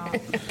about.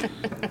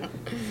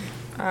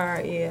 All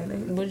right, yeah.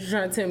 What you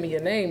trying to tell me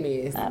your name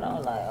is? I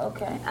don't like.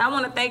 Okay. I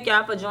want to thank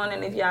y'all for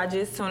joining. If y'all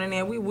just tuning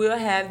in, we will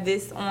have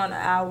this on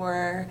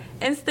our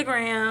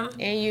Instagram. And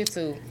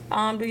YouTube.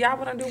 Do y'all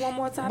want to do one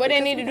more time? What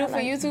they need to do for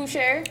YouTube,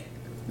 Sherry?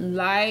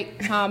 Like,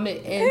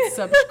 comment, and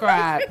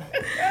subscribe.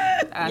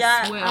 I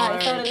Yeah, swear all on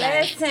right, so the everything.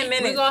 last 10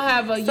 minutes. We're gonna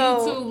have a So-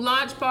 YouTube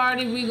launch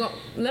party.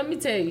 Let me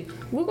tell you,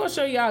 we're gonna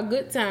show y'all a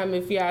good time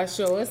if y'all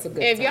show us a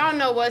good If time. y'all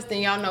know us,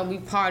 then y'all know we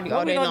party all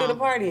What we day gonna do the long.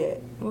 party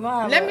at? We're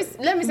gonna have.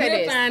 Let me say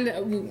We'll this.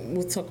 find.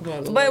 We'll talk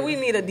about it. But we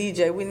need a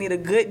DJ. We need a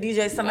good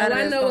DJ. Somebody I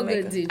that's know gonna a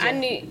make good it.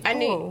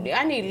 DJ.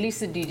 I need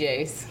Lisa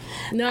DJs.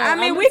 No, I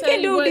mean, I'ma we tell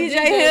can you do what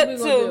DJ we Hip, gonna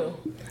too. do.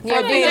 Yeah,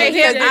 I don't DJ know Hip.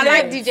 DJ I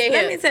like Hip. DJ Hip.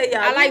 Let me tell y'all.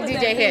 I like we DJ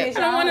was at Hip.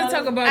 I don't want to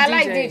talk about I DJs.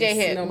 like DJ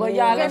Hip. no But more.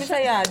 y'all, let me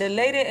tell y'all, the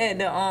lady at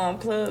the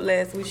club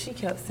last week, she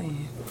kept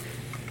saying,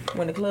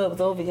 when the club was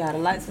over, y'all, the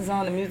lights was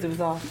on, the music was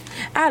off.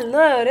 I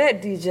love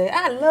that DJ.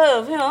 I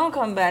love him. I'm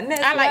coming back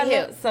next I like week.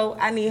 him. So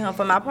I need him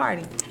for my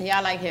party.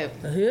 Y'all like Hip.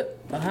 A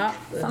hip, a hop.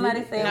 a Somebody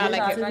hip. said, No, I what like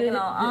y'all it. drinking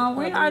on?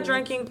 We are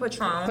drinking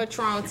Patron.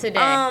 Patron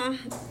today.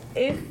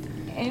 If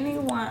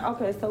anyone,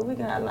 okay, so we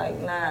got like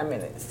 9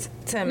 minutes,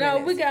 10 minutes.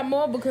 No, we got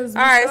more because we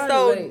All right, started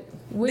so late.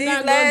 We're these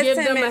not last gonna give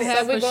 10 them a minutes, half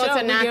so we a going show.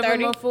 to We give them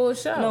 9:30? a full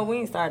show. No, we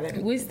ain't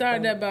started. We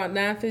started at about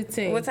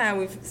 9:15. What time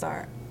we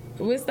start?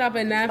 We stop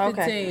at 9:15.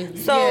 Okay.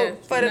 So Yeah,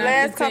 for the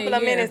last 9:15, couple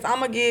of yeah. minutes, I'm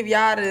gonna give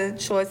y'all the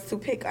choice to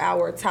pick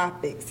our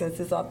topic since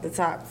it's off the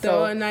top. Throw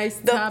So a nice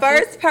the topic.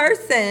 first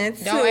person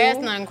to Don't ask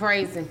nothing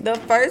crazy. the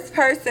first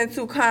person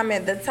to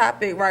comment the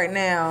topic right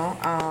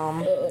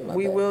now,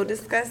 we will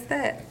discuss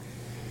that.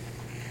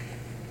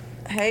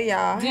 Hey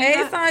y'all. Do you Hey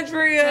not-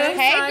 Sandria.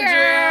 Hey, Sandra.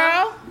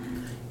 girl.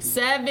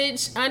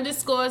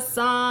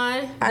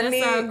 Savage_sign. I That's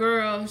need- our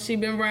girl. She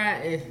been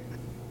riding.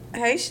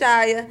 Hey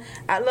Shia.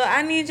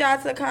 I need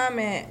y'all to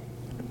comment.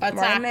 A Right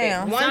topic.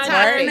 now. One Right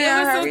topic. Give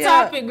now, us a hurry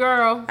up. topic,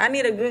 girl. I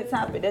need a good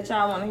topic that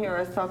y'all want to hear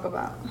us talk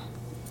about.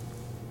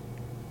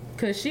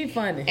 Cause she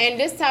funny. And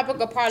this topic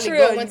will probably True,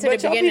 go into the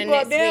but your beginning people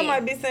of up next there week.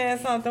 might be saying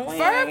something. We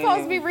Fur ain't-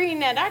 supposed to be reading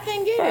that. I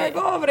can't get Hey, it.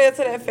 go over there to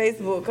that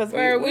Facebook because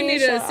We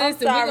need an assistant.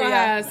 We gonna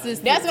hire an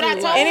assistant. That's what I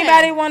too. told him.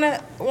 Anybody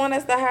want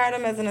us to hire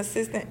them as an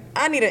assistant?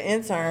 I need an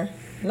intern.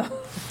 No.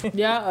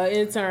 Yeah, an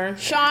intern.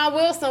 Sean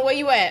Wilson, where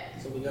you at?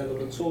 So we got a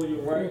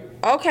Latoya, right?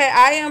 Okay,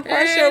 I am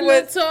pressure Hey,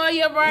 was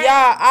Latoya, right?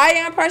 y'all. I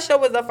am pressure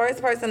was the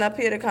first person up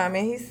here to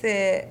comment. He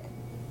said,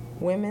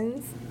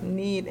 "Women's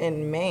need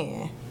in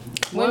man."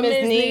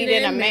 Women's need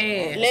in a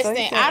man. Listen,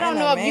 So he said I don't in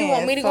know a if you man,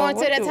 want me to so go into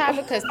what that do- topic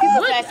because people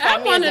What? classify I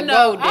me want as to a know.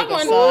 gold I digger.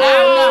 want to So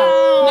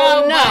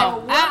know.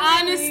 no. I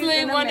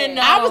honestly want to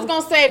know. I was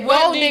gonna say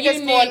what gold do you diggers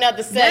for need?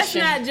 another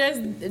session. That's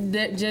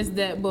not just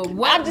that, but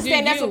what I'm just do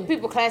saying that's you, what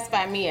people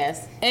classify me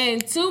as. in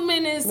 2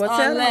 minutes Well, or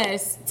tell them.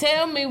 less,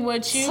 tell me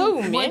what 2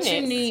 you minutes?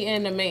 need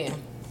in a man.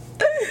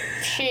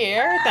 Shit,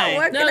 everything.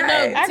 What No, can no, I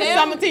I ask? can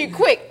sum it to you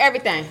quick.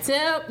 Everything.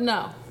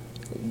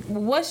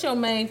 What's your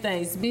main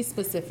things? Be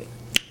specific.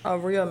 A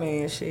real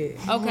man shit.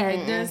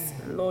 Okay, that's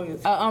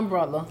Loyalty. an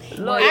umbrella.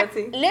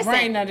 Loyalty. Listen,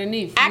 Rain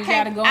underneath. I We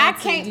gotta can't. go I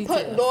into can't put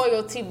details.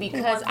 loyalty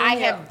because wants to I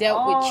hear have dealt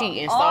all- with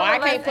cheating, so all I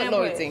of can't us put input.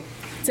 loyalty.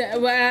 Well,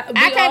 we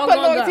I can't all put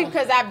gonna loyalty go.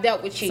 because I've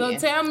dealt with cheating.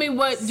 So tell me,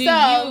 what do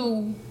So,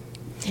 you?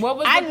 What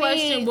was I the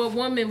question? need- What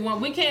women want?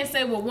 We can't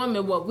say what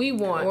women what we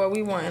want. What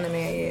we want in a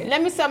man, yeah.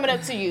 Let me sum it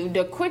up to you.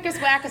 The quickest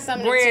way I can sum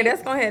it up Brand, to you.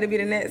 that's gonna have to be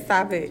the next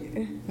topic.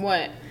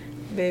 What?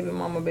 Baby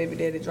mama, baby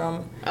daddy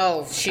drama.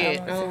 Oh shit.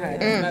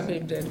 My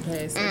baby daddy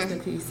passed. Rest in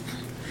peace.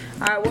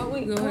 All right, what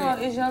we? Come ahead.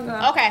 on, it's your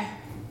girl. Okay.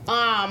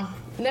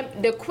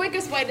 The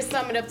quickest way to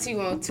sum it up to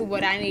you to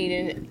what I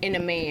need in a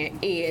man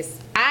is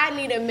I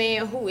need a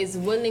man who is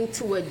willing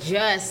to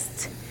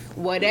adjust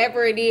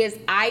whatever it is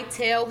I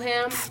tell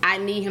him, I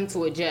need him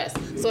to adjust.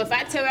 So if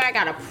I tell you I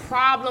got a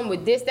problem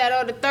with this, that,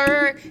 or the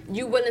third,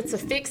 you willing to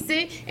fix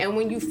it, and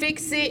when you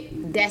fix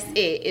it, that's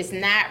it. It's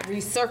not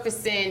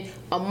resurfacing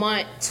a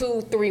month,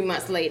 2-3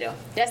 months later.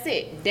 That's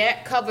it.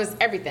 That covers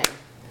everything.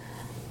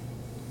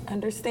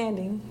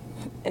 Understanding.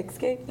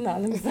 Escape. No,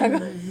 let me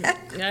start.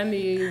 I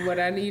need what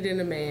I need in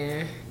a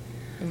man.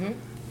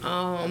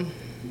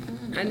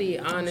 I need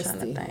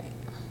honesty.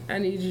 I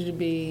need you to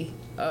be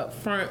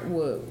upfront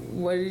with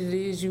what it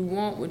is you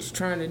want, what you're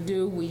trying to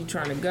do, where you're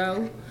trying to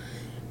go.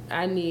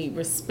 I need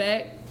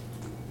respect,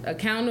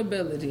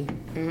 accountability,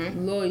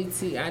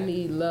 loyalty. I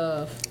need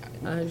love,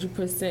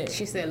 100%.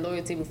 She said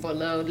loyalty before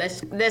love. Let's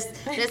ding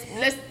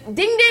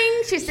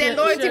ding. She said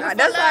loyalty before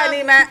That's love. why I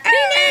need my ding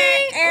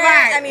ding.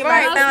 I need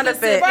my sound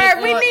effect.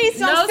 Right, we need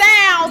some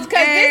sounds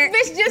because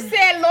this bitch just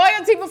said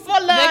loyalty before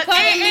love. They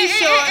cutting me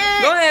short.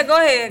 Go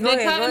ahead.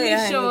 They cutting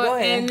me short, Go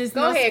and ahead. there's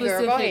Go no ahead,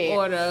 girl, go specific ahead.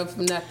 order of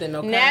nothing,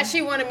 okay? Now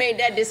she want to make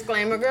that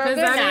disclaimer, girl. Good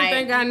Because I didn't night.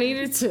 think I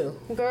needed to.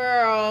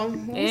 Girl,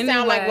 you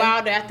sound like Anyway.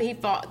 Wilder after he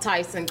fought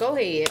Tyson. Go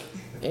ahead.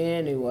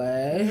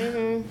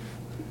 Anyway,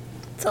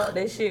 Talk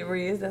that shit,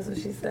 Riz. That's what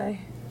she say.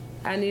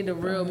 I need a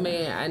real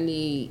man. I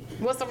need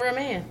What's a real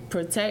man?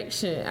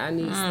 protection. I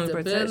need Protection.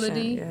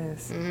 stability.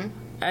 Yes.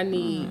 I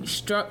need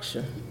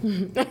structure.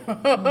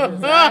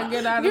 'Cause I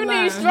get out of You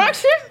line. need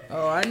structure?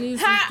 Oh, I need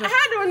some How structure.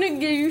 do a nigga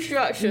give you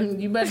structure?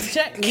 You better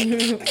check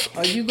me,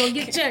 or you gonna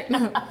get checked.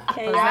 Can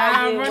I y'all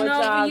run get what over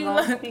y'all you.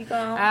 gonna speak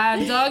on?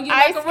 I dog you I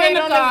like a skate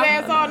rental on his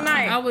ass car. all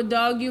night. I would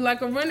dog you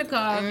like a rental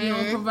car if you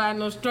don't provide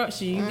no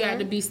structure. You got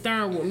to be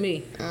stern with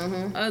me.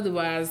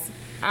 Otherwise,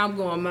 I'm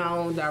going my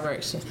own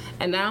direction.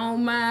 And I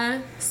don't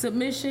mind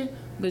submission,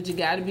 but you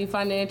got to be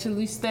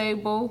financially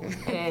stable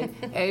and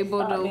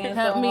able to being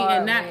help so me, hard,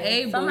 and not Riz.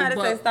 able, Somebody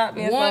say but stop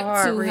being so want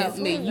hard, to Riz. help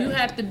me. You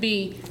have to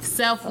be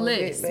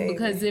selfless, Oh, baby.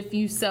 because if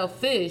you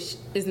selfish,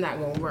 it's not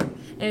going to work.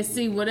 And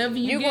see, whatever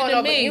you You get going to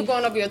over? me, You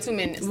going over your 2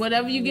 minutes?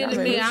 whatever you get to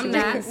Yeah, me, but I'm you-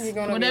 not. you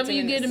gonna Whatever be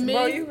you 2 get to minutes. me,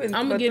 Bro, you been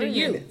I'm for gonna get to 3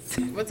 you. minutes.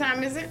 What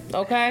time is it?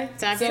 Okay.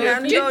 Time So for if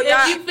you. you, Yo, if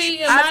y'all- you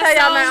feeding I'll my tell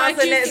y'all soul my like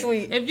answer you, next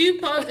week. if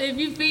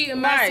you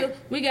feeding my Right. soul,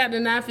 we got the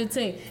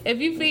 9:15. If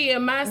you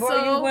feeding my Boy,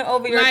 soul, you went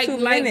over your like, 2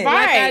 like, minutes.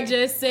 like I Right.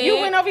 just said, You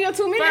went over your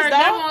 2 minutes, First,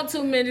 dog. they want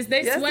 2 minutes.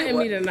 They Yes, it sweating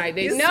was. me tonight.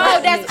 They You No,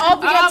 sweating that's me.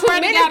 over your I 2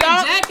 already minutes, got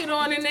dog. a jacket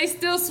on and they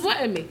still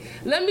sweating me.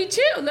 Let me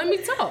chill. Let me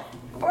talk.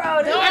 Bro,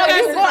 Dog, got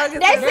you some-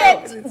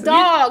 they said,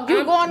 dog,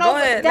 you going Go over.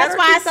 ahead. That's Let her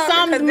why I keep talking,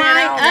 summed 'cause then mine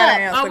I don't gotta up.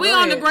 answer. Are we Go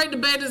on the ahead. great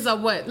debaters or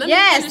what? Let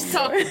Yes. me finish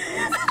talking.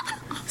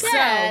 So,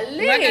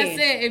 Golly. like I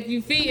said, if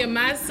you feeding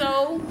my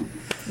soul,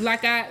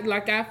 like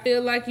I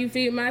feel like you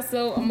feed my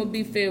soul, I'm gonna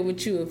be fair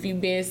with you. If you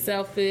being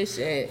selfish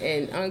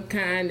and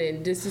unkind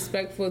and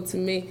disrespectful to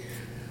me,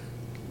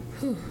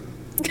 Look,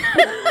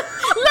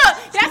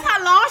 that's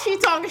how long she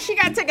talking. She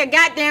got to take a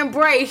goddamn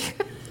break.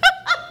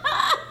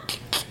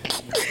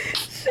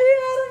 She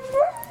had a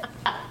break.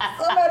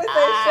 Somebody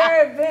say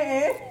Sherry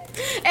Benton.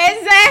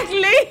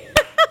 Exactly.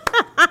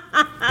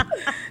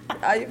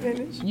 Are you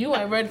finished? you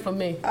ain't ready for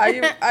me. Are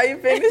you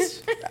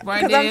finished?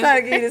 Right Because I'm there.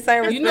 trying to give you the same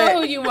respect. You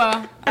know who you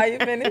are. Are you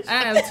finished?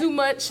 I am too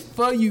much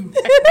for you.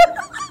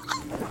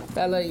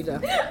 I love you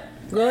though.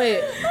 Go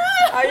ahead.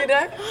 Are you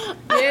done?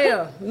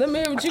 Yeah, let me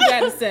hear what you got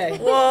to say.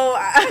 Well,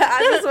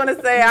 I just want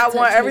to say I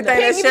want me everything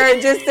now. that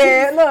Sherry just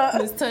said.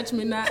 Look, Just touch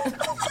me not.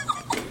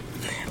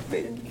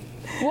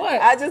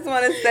 What? I just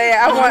want to say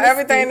I want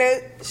everything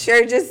that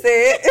Sherry just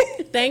said.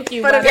 Thank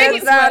you. For the Bobby.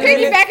 next time.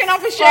 Piggybacking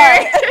off of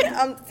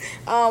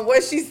Sherry.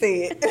 What she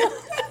said.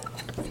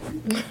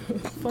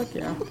 Fuck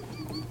y'all.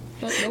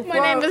 Fuck no My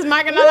name is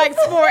Mike and I like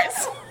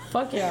sports.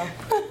 Fuck y'all.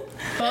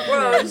 Fuck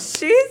Bro, y'all.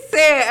 she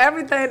said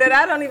everything that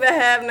I don't even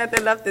have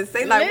nothing left to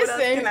say. Like, what else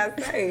Listen. can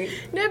I say?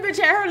 That bitch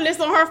had her list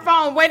on her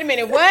phone. Wait a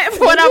minute, what?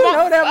 What You I'm know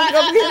on? that was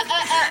gonna be.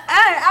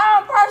 Hey,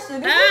 I'm Pressure.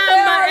 Did you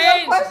tell her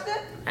your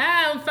question?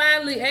 I am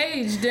finally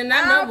aged and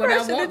I know I'm what I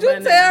Pressure. want Did you by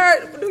now.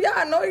 tell her? Do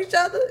y'all know each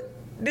other?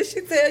 Did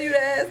she tell you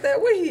to ask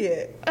that? Where he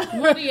at?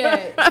 What he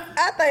at?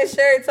 I think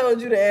Sherry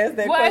told you to ask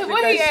that Where- question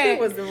where he because she at?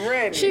 was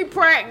ready. She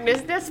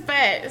practiced. That's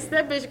facts.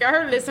 That bitch got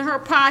her list in her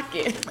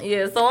pocket.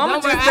 Yeah, so I'm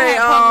Don't gonna worry, just I say, had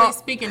public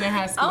speaking in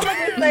high school. I'm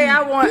gonna just say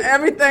I want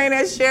everything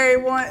that Sherry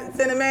wants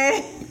in a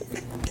man.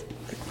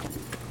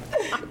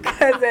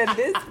 Cause at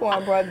this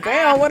point, bro,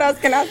 damn, what else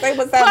can I say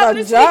Public besides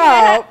a speaking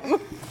job?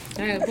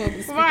 I had public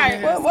speaking Right.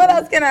 in high What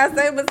else can I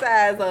say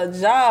besides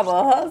a job,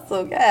 a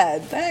hustle?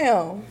 God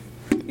damn,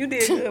 you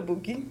did good,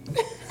 Bookie.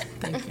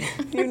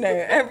 You named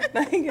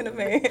everything in a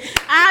man.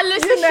 I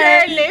listen You to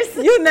Sherry named, list.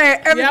 you named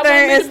Y'all want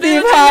everything me in to be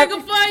Steve a Harvey.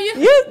 nigga for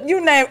you?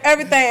 You named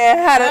everything and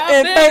how to I'll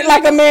and bet think it.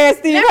 like a man,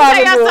 Steve Let me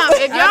Harvey. tell y'all would.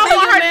 something. If y'all I think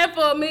want you her, man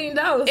for $1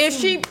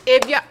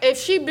 million. if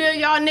she build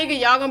y'all nigga,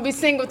 y'all gonna be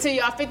single till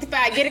y'all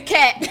 55. Get a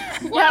cat.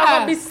 Y'all Why?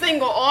 gonna be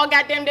single all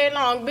goddamn day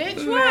long, bitch.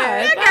 Man,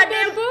 That if I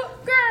goddamn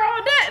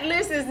girl, that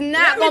list is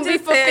not Let me gonna be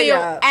just tell fulfilled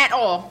y'all. at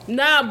all.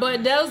 Nah,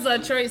 but those are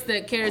traits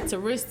that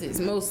characteristics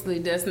mostly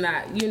that's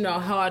not,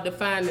 hard to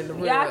find in the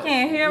real. Y'all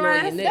can't hear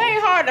million us? nigga. They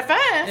ain't hard to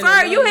find.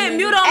 Sir, you hit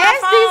mute on my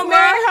Ask these phone, bro.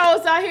 married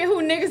hoes out here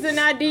who niggas in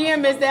our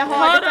DM is that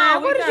hard Hold to find.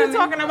 on, What we are you coming.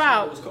 talking What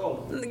about? it's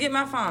called. Get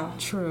my phone.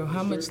 True.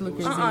 How much liquor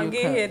is in your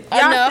Get cup? here.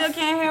 Y'all Enough still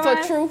can't hear for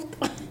us? truth.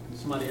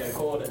 Somebody had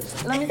called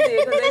us. Let me see,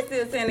 because they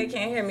still saying they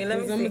can't hear me.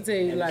 Let me Let see. me tell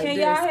you like Can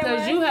this, y'all hear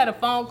because us? you had a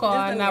phone call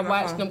Just and let I me get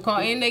my watched phone. them call,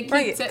 and they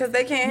Bring keep it, 'cause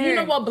they can't You hear.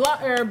 know what? Block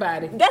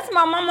everybody. That's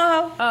my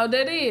mama, hoe. Oh,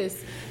 that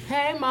is.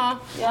 Hey, Ma.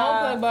 I don't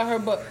play about her,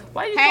 but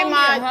why you Hey, call me a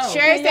Ma, hoe?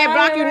 Sherry Can said y'all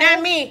block hear you, us?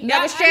 not me.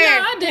 Never shared. No,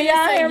 I Can didn't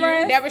y'all say hear you.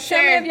 us? Never Tell me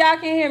shared. if y'all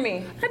can hear me.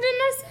 I did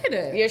not say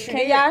that. Yes, you Can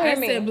did. y'all I hear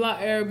me? said block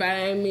everybody,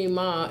 I ain't mean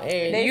Ma.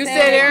 And They You saying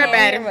said they can't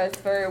everybody. hear us,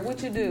 for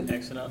what you do?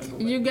 Exit out and go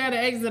back. you gotta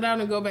exit out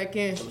and go back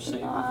in. I'm saying.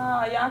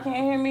 Y'all can't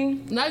hear me?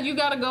 No, you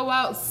gotta go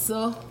out,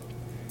 so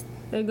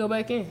then go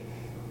back in.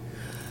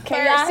 Can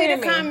Bird, y'all see hear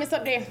the me? comments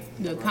up there.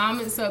 The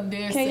comments up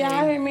there Can say,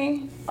 y'all hear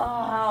me?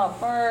 Oh,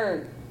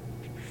 bird.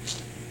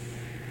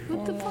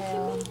 what the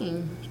fuck you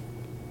mean?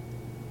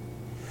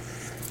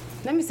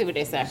 Let me see what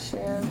they say.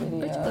 Share Bitch, you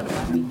video. better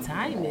buy me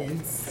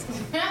diamonds.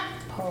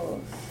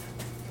 Post.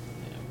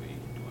 Yeah, we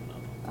do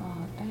another.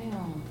 Oh,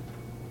 damn.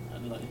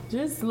 I'd like.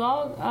 Just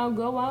log, I'll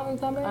go out and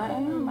come back I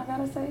in. am. I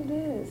gotta say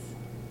this.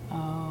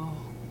 Oh.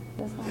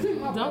 That's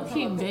not Don't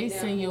keep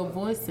basing your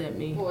voice at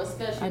me.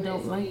 I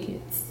don't like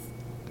it.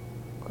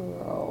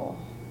 girl.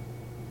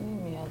 Leave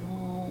me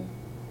alone.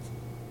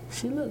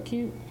 She look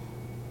cute.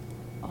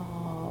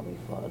 Oh, we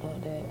fucked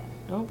up that.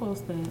 Don't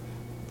post that.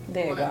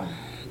 There you go.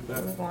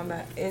 We're going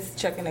back. It's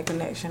checking the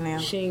connection now.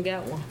 She ain't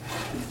got one.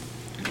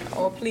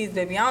 Oh, please,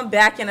 baby. I'm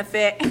back in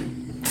effect.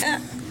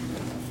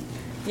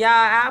 Y'all,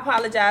 I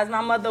apologize.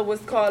 My mother was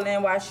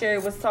calling while Sherry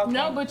was talking.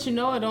 No, but you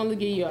know it only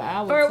give you an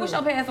hour. Bird, too. what's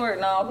your password?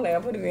 No, I'm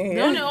playing. Put it in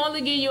Don't it here.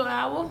 only give you an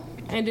hour?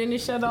 And then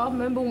it shut off?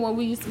 Remember when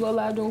we used to go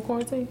live during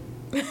quarantine?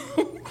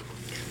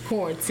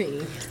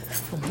 Quarantine.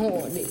 I'm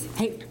horny.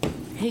 Hey.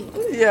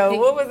 Yo,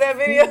 what was that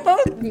video?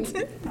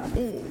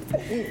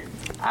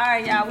 All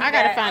right, y'all. We I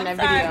gotta back. find I'm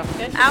that video. sorry.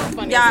 That shit I, was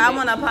funny y'all, as I shit.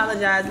 want to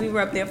apologize. We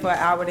were up there for an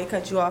hour. They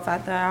cut you off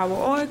after an hour.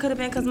 Or it could have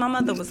been because my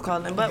mother was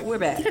calling, but we're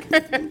back.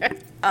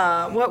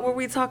 What were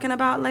we talking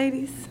about,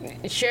 ladies?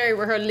 Sherry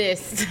with her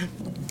list.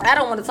 I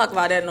don't want to talk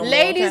about that no more.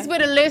 Ladies okay?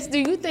 with a list, do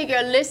you think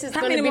your list is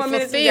How going many to be more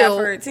minutes you got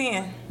for fulfilled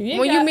it? 10?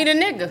 when you got- meet a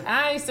nigga?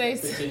 I ain't say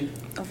 15.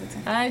 Oh,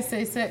 15. I ain't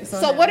say sex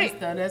on So that what? list,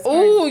 though. That's crazy.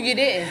 Ooh, you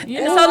didn't. You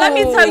So know, let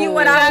me tell you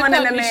what I That want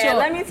in cut a me man. short.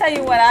 Let me tell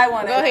you what I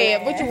want in Go a man.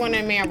 ahead. What you want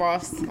in a man,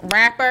 Ross?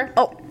 Rapper?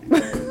 Oh.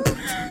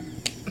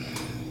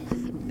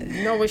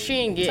 No, what she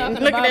ain't getting.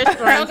 talking Look about, at that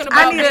strength. talking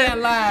about need being a,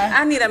 live.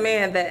 I need a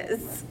man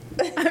that's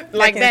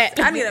Like can- that.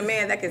 I need a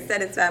man that can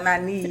satisfy my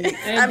needs.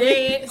 And I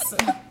mean, dance.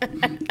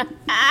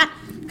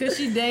 Cause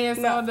she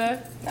dance all day.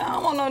 I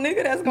don't want no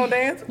nigga that's gonna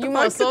dance. What You the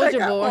want fuck you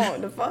think Soulja I Boy.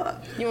 want? The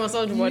fuck? You want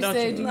Soulja Boy, You don't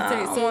said you? you No, take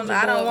I Soulja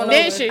Boy. don't want no.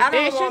 Did she? I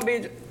don't Did want to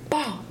be.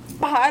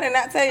 I did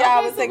not tell y'all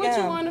I was Okay, so taking what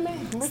you him. want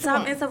to make?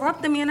 Stop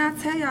interrupting me and I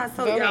tell y'all.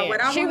 So Go y'all, ahead.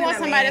 what I She want wants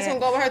in a somebody man. that's going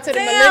to go with her to the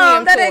Damn,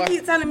 Millennium that they Tour.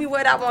 keep telling me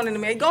what I want in a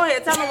man. Go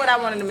ahead, tell me what I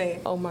want in a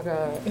man. Oh my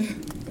God.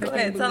 Go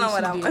ahead, tell them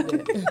what I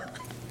want.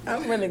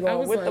 I'm really I going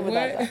was with like, the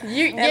without what? that.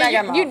 You, And I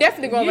got my- you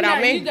definitely going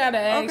without me. You gotta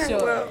ask Okay,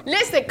 your. well.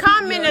 Listen,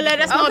 comment and let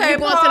us know if Okay, you're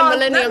going to the pause.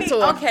 Millennium Let me-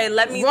 Tour. okay,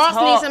 let me Ross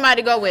talk. needs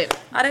somebody to go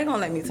with. Are they gonna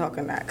let me talk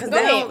or not? Because Go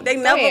they ahead. don't. They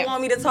Go never ahead.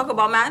 want me to talk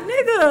about my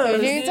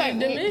niggas. You talk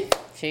to me?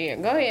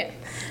 Shit, go ahead.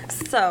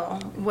 So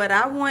what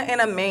I want in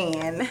a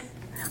man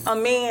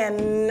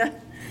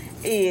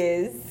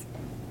is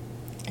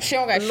She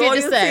don't got shit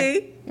to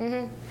say.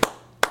 loyalty.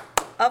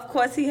 Of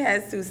course, he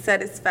has to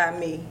satisfy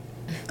me.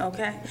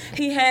 Okay,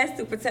 he has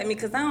to protect me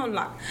because I don't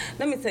like.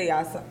 Let me tell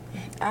y'all something.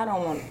 I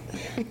don't want.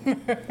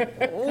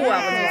 Ooh,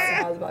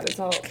 I was about to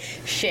talk.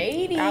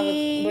 Shady.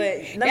 But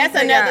let me That's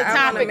tell another y'all, I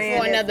want a topic man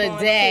for that's another going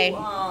day.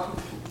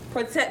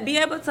 To, be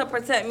able to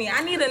protect me.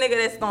 I need a nigga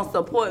that's gonna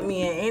support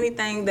me in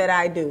anything that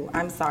I do.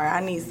 I'm sorry,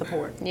 I need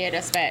support. Yeah,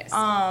 that's facts.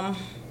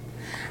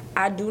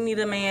 I do need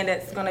a man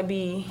that's gonna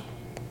be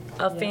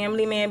a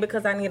family man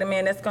because I need a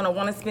man that's gonna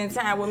want to spend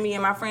time with me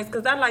and my friends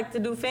because I like to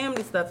do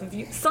family stuff.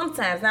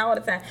 Sometimes, not all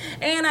the time,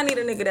 and I need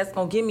a nigga that's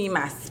gonna give me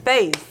my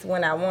space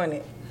when I want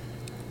it.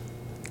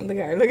 Look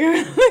at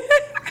her.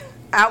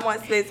 I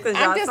want space because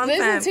y'all I'm just sometimes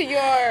listening to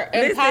your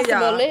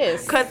impossible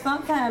list. because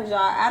sometimes y'all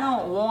I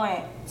don't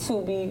want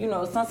to be.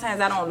 Sometimes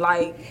I don't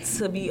like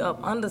to be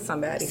up under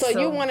somebody. So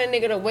you want a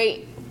nigga to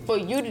wait for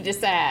you to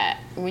decide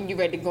when you're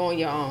ready to go on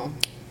your own.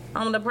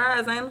 I'm the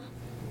prize, ain't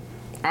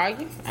I? Are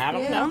you? I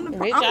don't know. I'm the,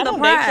 Bitch, I'm I the don't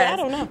prize. date you. I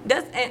don't know.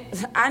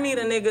 And I need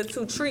a nigga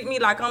to treat me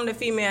like I'm the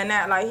female,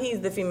 not like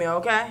he's the female.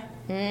 Okay,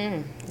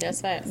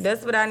 That's facts.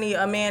 that's what I need.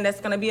 A man that's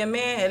gonna be a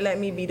man and let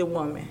me be the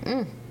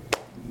woman.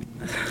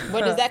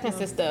 What does that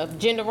consist of?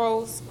 Gender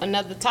roles?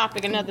 Another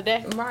topic, another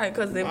day? Right?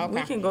 Because if we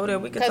Okay. can go there,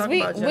 we can Because talk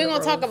about gender we're going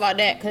to talk roles. about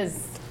that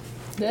because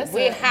That's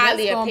We're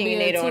highly that's gonna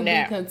opinionated be a on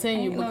that.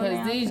 Continue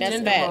because these That's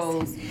gender facts.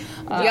 roles.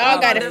 y'all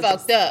got it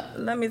fucked up.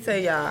 Let me tell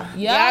y'all.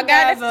 Y'all got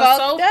guys it are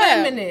so fucked up.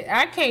 feminine.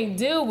 I can't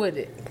deal with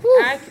it.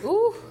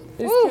 Ooh.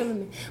 It's killing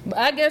me. But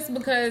I guess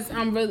because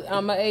I'm an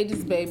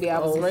 80s baby. I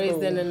was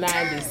raised in the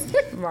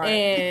 90s. Right.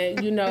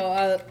 And, you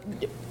know,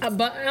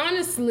 but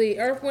honestly,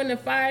 Earth, Wind, and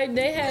Fire,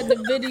 they had the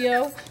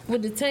video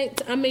with the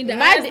tank. I mean, the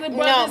Isley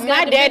Brothers my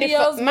got daddy. the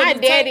videos with My the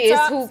daddy tank is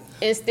tops. who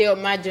instilled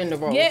my gender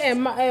roles. Yeah,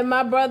 and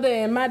my brother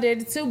and my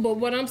daddy too. But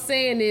what I'm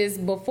saying is,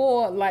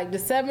 before like the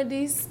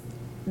 70s,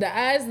 the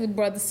Isley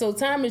Brothers. So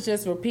time is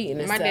just repeating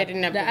itself. My daddy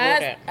never the wore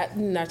that.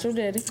 Not your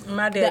daddy.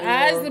 My daddy The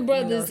Isley wore,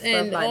 Brothers stuff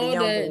and like the all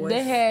young boys.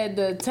 they had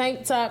the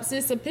tank tops.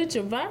 It's a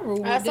picture viral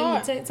with I them saw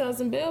with it. tank tops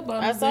and bell I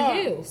bottoms saw and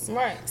it. heels.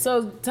 Right.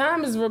 So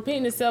time is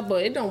repeating itself,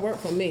 but it don't work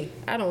for me.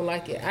 I don't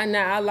like it.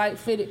 I like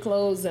fitted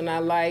clothes, and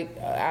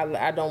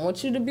I don't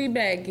want you to be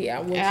baggy. I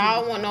want And you. I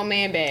don't want no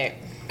man bag.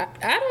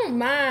 I don't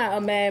mind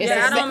a man. Yeah, bag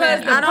I don't because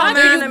mind- the I don't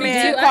pockets mind a be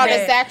man too- You call bag.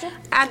 it satchel?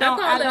 I don't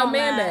call it a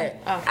man mind.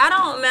 bag. I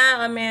don't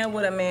mind a man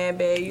with a man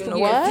bag. You know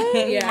What?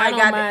 He Yeah, I might don't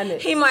got mind the-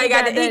 it. He might He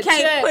got. got He that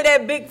can't check. put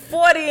that big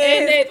 40 in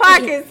And his it-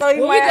 pocket, so he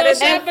when might we have go that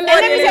big shopping, 40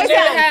 let me in tell his you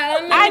pocket.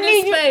 something. I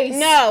need you. Space.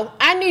 No,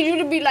 I need you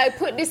to be like,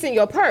 put this in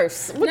your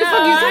purse. What the No, fuck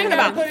are you I talking ain't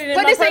about? gotta put it in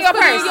Put my this in purse. your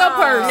Put it in purse. your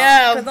purse. No.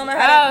 Cause I'm gonna have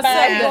that Oh,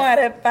 five. Gonna have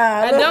that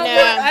five. I don't No.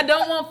 want. I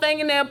don't want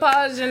fingernail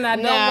polish, and I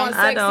don't No, want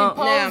I sexy don't.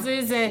 No.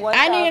 poses. And What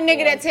I need a y'all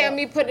nigga that feel? tell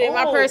me put it in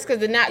my Oh. purse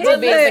because it's not too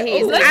But big for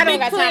his. let's I be don't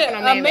got clear. time for no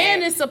A man man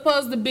bag. is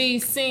supposed to be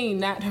seen,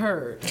 not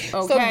heard. Okay?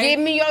 So give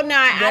me your nine.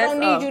 I That's don't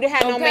need up. you to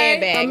have no man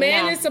bag. A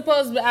man no. is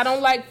supposed to. I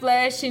don't like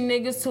flashy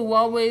niggas who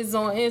always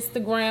on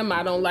Instagram.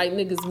 I don't like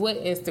niggas with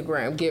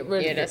Instagram. Get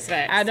rid Yeah, of that's it.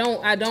 facts. I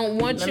don't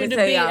want Let you me to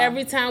tell be y'all.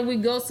 every time we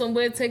go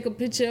somewhere take a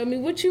picture of me.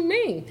 What you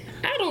mean?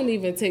 I don't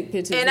even take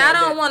pictures. And like I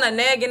don't that. want a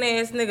nagging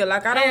ass nigga.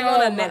 Like I don't Man,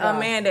 want oh a, my a God.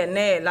 man that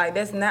nag. Like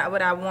that's not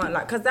what I want.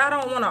 Like, cause I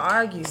don't want to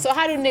argue. So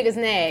how do niggas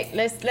nag?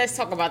 Let's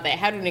talk about that.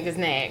 How do niggas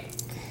nag?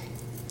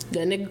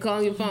 That nigga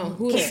calling your phone.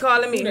 Who Keep that?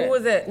 calling me. Who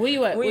is that? Where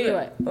you at? Where you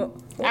at? I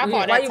call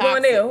Why that you going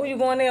toxic. there? Who you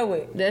going there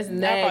with? That's I call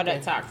nagging.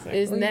 that toxic.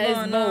 It's Who you not. It's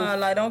going both. on?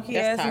 Like, don't keep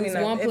That's asking me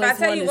toxic. nothing. 1 If I plus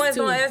tell 1 you is once,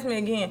 2. don't ask me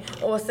again.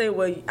 Or say,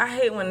 well, I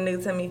hate when a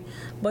nigga tell me,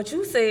 but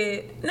you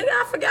said, nigga,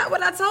 I forgot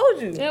what I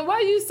told you. And why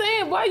you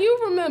saying? Why you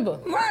remember?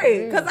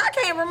 Right, because I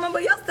can't remember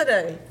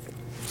yesterday.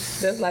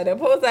 That's like that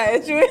post I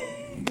at you.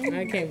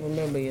 I can't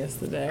remember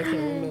yesterday. I can't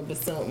remember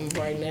something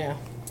right now.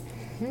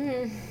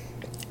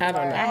 I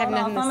don't know. I have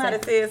nothing to Somebody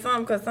say. said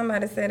something because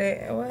somebody said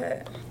it.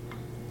 What?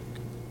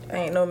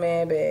 Ain't no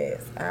man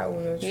bags. I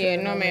will. Yeah,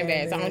 no man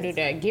bags. I don't do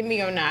that. Give me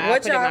your nine. I'll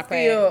What put it in my y'all bag.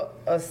 feel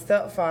a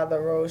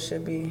stepfather role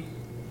should be?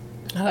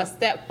 A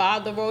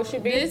stepfather role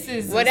should be This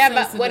is a whatever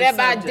sensitive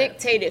I subject.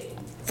 dictated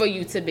for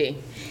you to be.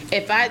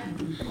 If I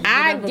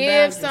Whatever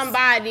give boundaries.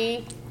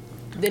 somebody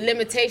the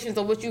limitations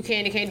of what you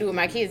can and can't do with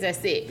my kids,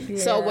 that's it.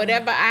 So Yeah.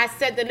 whatever I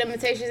set the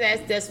limitations as,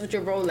 that's what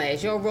your role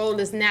is. Your role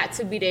is not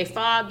to be their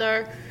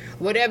father.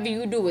 Whatever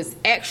you do is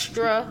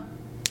extra,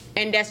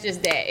 and that's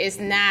just that. It's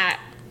not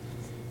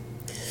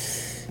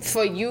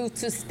for you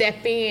to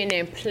step in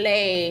and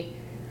play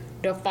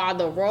the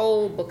father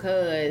role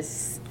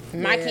because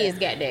my Yeah. kids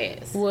got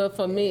dads. Well,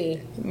 for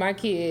me, my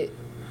kid,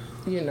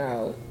 you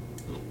know,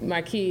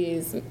 my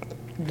kids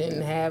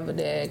didn't have a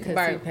dad because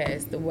Right. he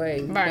passed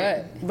away.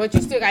 Right. But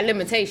you still got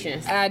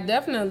limitations. But I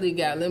definitely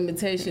got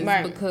limitations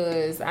Right.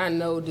 because I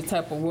know the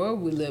type of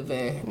world we live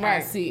in. I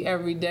Right. see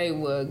every day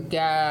where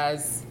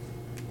girls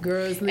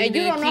leave And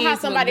you their don't know how kids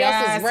with somebody else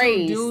is guys who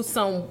raised. do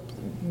some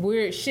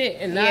weird shit,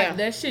 and Yeah.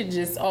 that shit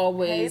just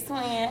always Hey,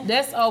 twin.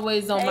 that's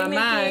always on Hey, my Nikki.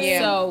 mind. Yeah.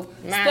 So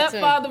Mine too.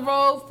 stepfather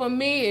role for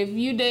me, if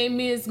you date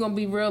me, it's gonna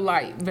be real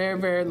light, very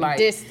very light,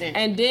 Distant.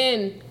 and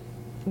then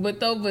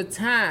with over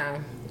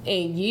time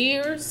and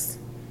years.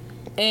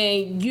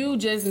 And you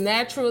just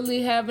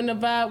naturally having a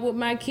vibe with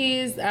my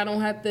kids, I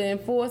don't have to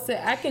enforce it.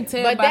 I can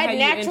tell But by that how you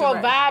natural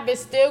interact. vibe is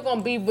still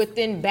gonna be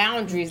within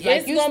boundaries. Like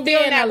It's you gonna be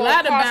still in not a gonna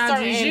lot of cross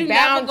boundaries. certain You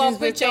never gonna boundaries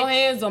put your within-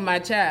 hands on my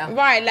child.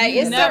 Right, like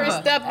it's certain Never,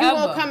 stuff you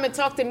won't ever. come and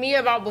talk to me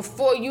about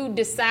before you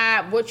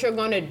decide what you're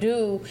gonna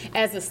do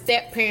as a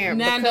step parent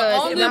Now, the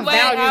because only the way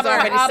boundaries I,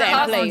 already I, set in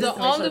I, place. the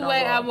only Make sure way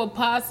don't I go. would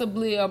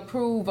possibly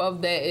approve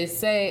of that is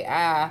say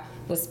I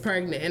was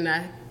pregnant and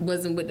I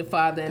wasn't with the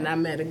father and I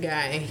met a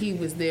guy and he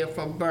was there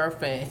from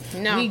birth and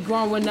No. we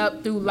growing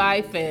up through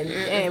life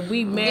and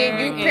we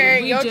married you and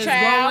parent we your just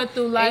child, going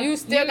through life. and you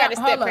still know, got a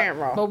hold up, step-parent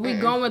role. But we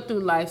going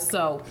through life,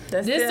 so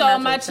That's this still all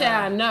not my your child.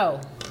 child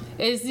know.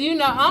 It's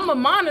I'm a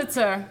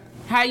monitor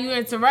how you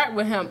interact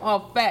with him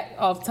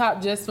off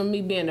top just from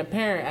me being a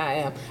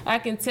parent. I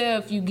can tell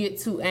if you get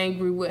too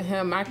angry with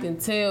him. I can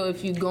tell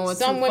if you going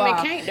Some too women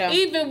far. can't, though.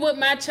 Even with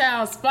my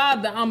child's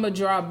father, I'ma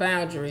draw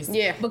boundaries.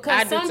 Yeah, because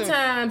I do too.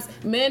 sometimes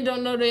men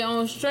don't know their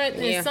own strength,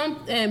 Yeah.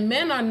 and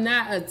men are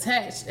not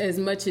attached as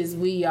much as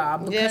we are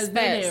because Yes, they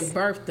facts. didn't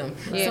birth them.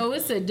 Yeah. So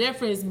it's a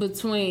difference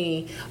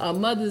between a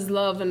mother's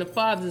love and a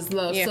father's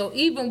love. Yeah. So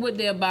even with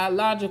their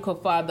biological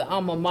father,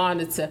 I'm a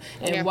monitor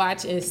and Yeah.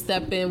 watch and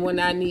step in when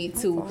I need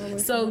to.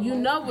 So you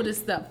know what a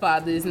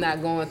stepfather is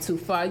not going too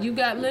far. You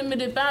got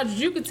limited boundaries.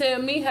 You can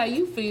tell me how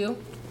you feel.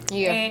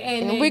 Yeah.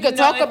 And we you could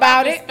know, talk if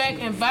about I it. respect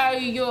and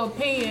value your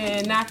opinion,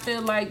 and I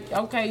feel like,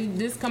 okay,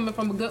 this coming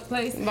from a good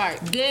place, Right.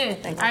 Then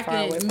I'm I far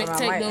away can from my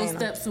take mic, those ain't I?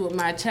 steps with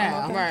my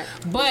child. Right.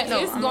 But No,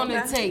 it's I'm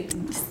gonna okay. take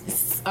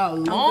a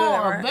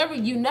long, right? very.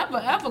 You never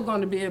ever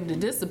gonna be able to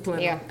discipline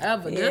Yeah. them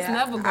ever. That's Yeah.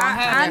 never gonna I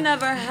happen.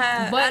 never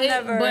had. But I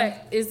never.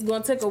 but it's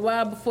gonna take a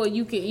while before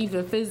you can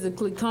even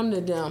physically come to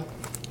them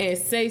and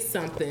say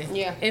something.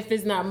 Yeah. If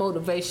it's not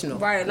motivational.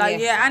 Right, like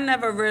Yeah. I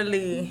never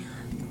really,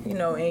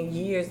 in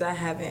years I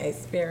haven't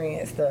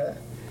experienced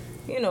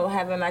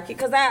having my kid,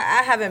 because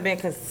I haven't been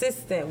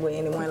consistent with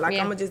anyone. Like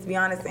Yeah. I'm gonna just be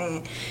honest,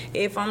 and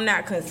if I'm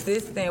not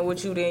consistent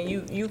with you, then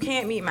you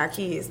can't meet my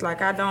kids.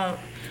 Like I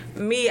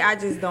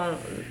just don't.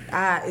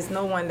 It's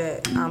no one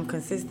that I'm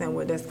consistent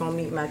with that's gonna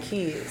meet my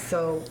kids.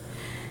 So.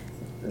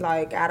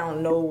 Like, I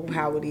don't know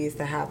how it is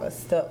to have a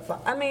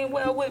stepfather. I mean,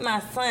 well, with my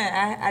son,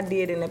 I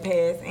did in the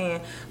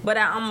past, but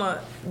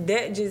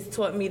that just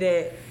taught me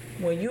that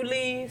when you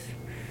leave,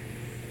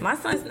 my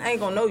son ain't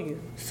gonna know you.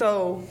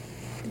 So,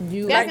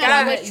 That's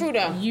not always true,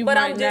 though. You but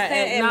might I'm just not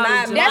saying, in acknowledge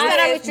my it. That's not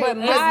my- always true. but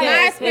Because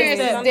my experience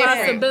It's is a different.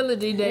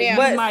 possibility that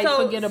Yeah. you might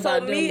forget about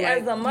so them. me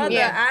like, as a mother,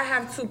 Yeah. I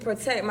have to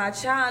protect my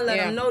child, let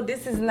Yeah. them know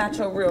this is not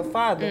your real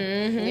father,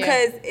 Yeah.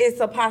 because it's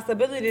a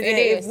possibility that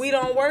is. if we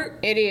don't work,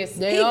 It is.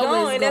 They he always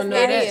gone, and that's gonna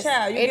know not that. his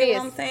child. You It get is.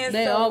 what I'm saying?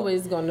 they So-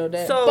 always gonna know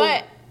that. So,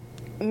 But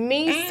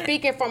me And-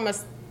 speaking from a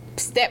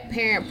step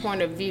parent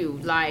point of view,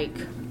 like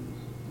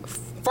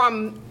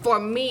for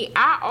me,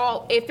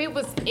 if it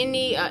was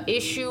any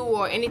issue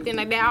or anything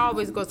like that, I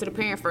always go to the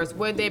parent first,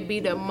 whether it be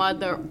the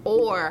mother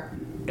or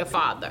the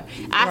father.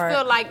 I Right.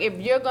 feel like if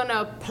you're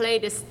gonna play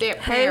the step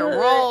Hey, parent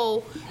Hood.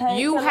 role, Hey,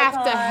 you have to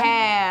Peloton.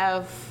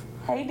 have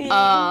Hey, D.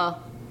 a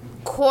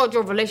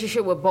cordial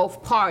relationship with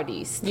both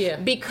parties. Yeah.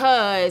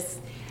 Because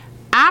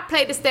I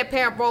played the step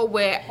parent role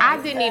where I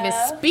didn't even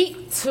Steph.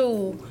 speak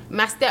to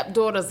my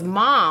stepdaughter's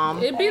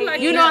mom. It'd be like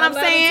You that know what a I'm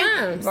lot of saying?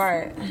 times.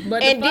 Right.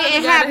 But And the father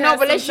didn't gotta have no some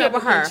relationship type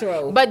with of her.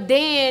 control. But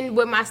then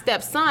with my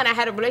stepson, I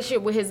had a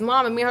relationship with his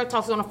mom, and me and her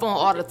talks on the phone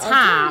all the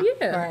time.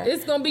 Yeah, Right.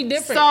 it's gonna be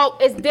different. So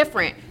it's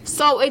different.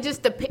 So it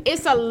just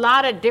it's a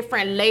lot of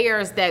different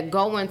layers that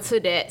go into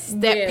that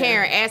step Yeah.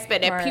 parent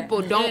aspect that Right.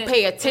 people don't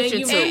pay attention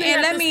and to. you really And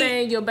have let to me-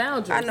 stay in your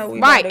boundaries. I know we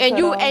Right, about to and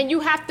cut off. you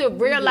have to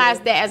realize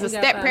that as a We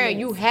got step 5 parent,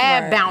 you minutes.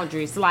 have Right.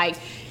 boundaries. Like,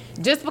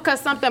 just because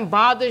something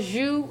bothers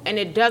you and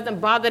it doesn't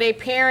bother their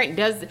parent,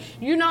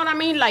 you know what I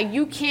mean? Like,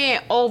 you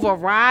can't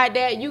override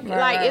that.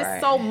 Right, It's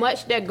right. so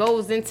much that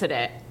goes into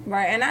that.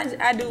 Right, and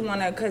I do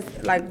want to, because,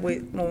 like,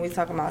 when we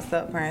talking about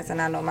step parents,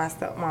 and I know my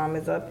stepmom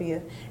is up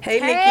here. Hey,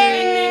 Nikki.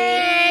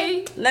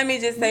 Hey, Let me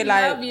just say, We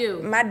like, love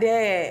you. my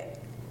dad,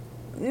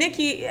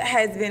 Nikki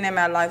has been in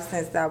my life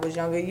since I was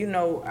younger.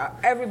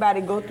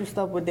 Everybody go through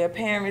stuff with their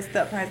parents,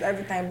 step parents,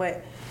 everything,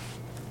 but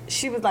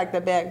she was like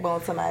the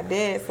backbone to my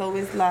dad. So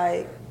it's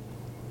like,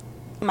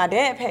 my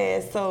dad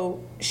passed, so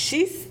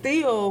she's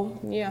still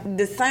Yeah.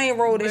 the same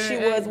role that she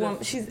Very was active.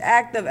 when she's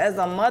active as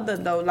a mother,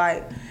 though.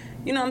 Like,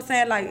 you know what I'm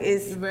saying? Like,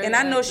 Very and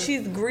I know active.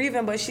 she's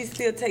grieving, but she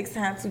still takes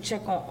time to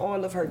check on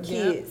all of her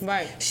kids.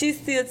 right. She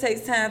still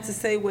takes time to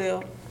say,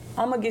 well,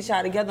 I'm gonna get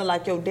y'all together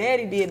like your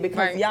daddy did because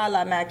Right. y'all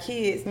are my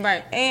kids.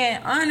 Right.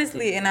 And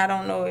honestly, and I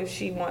don't know if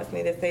she wants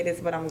me to say this,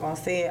 but I'm gonna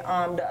say it.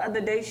 The other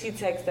day she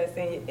texted us,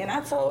 and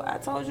I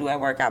told you at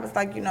work, I was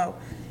like,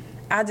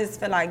 I just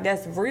feel like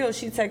that's real.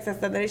 She texted us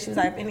the other day. She was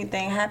like, if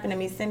anything happened to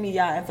me, send me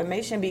y'all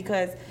information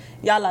because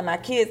y'all are my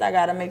kids. I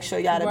gotta make sure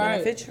y'all the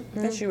Right.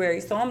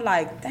 beneficiary. So I'm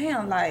like,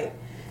 damn, like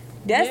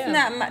that's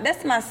Yeah.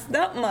 that's my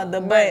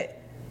stepmother, but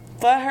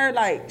for her,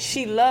 like,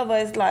 she love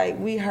us like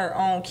we her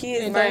own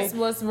kids. And Like, that's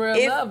what's real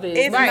if, love is.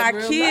 If Right. my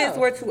Real kids love.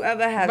 were to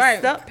ever have Right.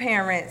 step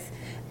parents,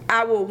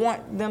 I would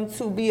want them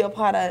to be a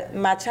part of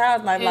my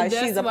child's life, And like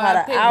that's she's a why part I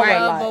of pick our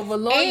love life. over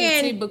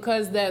loyalty, And-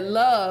 because that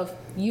love,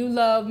 you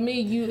love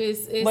me,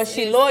 it's But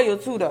she it's- loyal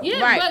too, though.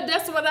 Yeah, Right. but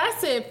that's what I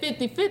said,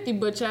 50-50,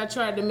 but y'all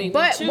tried to make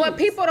But me what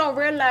choose. people don't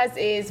realize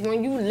is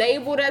when you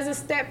labeled as a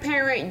step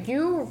parent,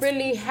 you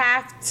really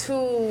have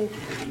to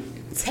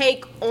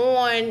take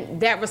on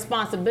that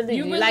responsibility.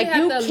 You really like have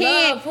you to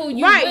can't, love who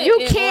you right? with You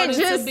in can't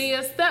order just to be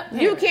a step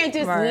parent. You can't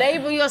just Right.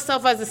 label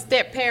yourself as a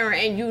step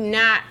parent and you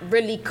not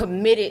really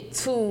committed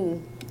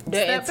to the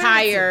Step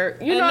entire.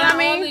 parenting. You know and what I not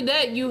mean? only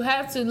that, you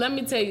have to. Let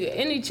me tell you,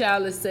 any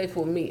child is safe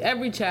with me.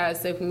 Every child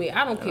is safe with me.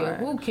 I don't care Right.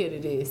 who kid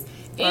it is.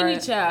 Any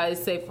Right. child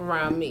is safe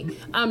around me.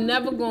 I'm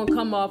never gonna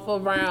come off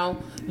around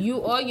you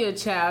or your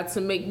child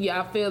to make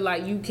y'all feel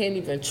like you can't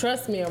even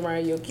trust me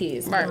around your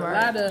kids. Right. A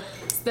lot of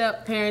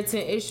step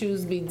parenting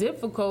issues be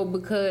difficult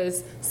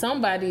because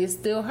somebody is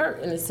still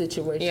hurt in a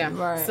situation. Yeah.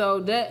 Right. So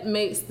that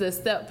makes the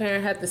step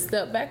parent have to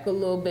step back a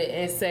little bit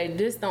and say,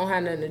 "This don't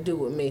have nothing to do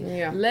with me."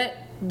 Yeah.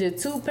 Let the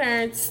two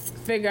parents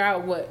figure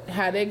out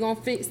how they gonna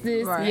fix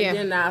this, Right. and Yeah.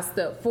 then I'll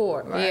step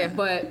forward. Right. Yeah.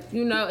 But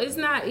it's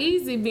not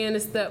easy being a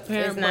step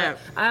parent. It's but not.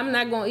 I'm not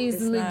not gonna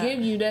easily not. give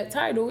you that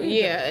title either.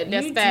 Yeah,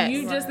 that's you, facts.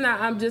 You just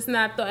not. I'm just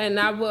not. And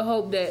I would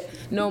hope that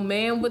no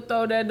man would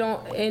throw that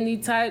on any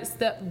type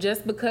step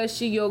just because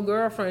she your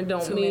girlfriend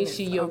don't mean minutes,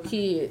 she your okay.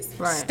 kids.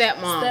 Right.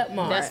 Stepmom.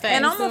 Stepmom. That's facts.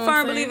 And I'm You a see what firm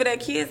I'm saying? believer that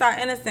kids are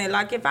innocent.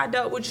 Like if I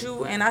dealt with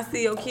you and I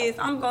see your kids,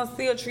 I'm gonna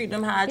still treat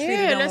them how I treated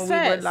Yeah, them that's when we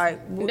were facts. like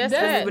That's when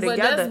facts. we were But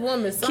together. that's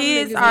women. Some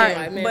Kids niggas are, be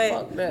like, man,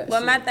 fuck that but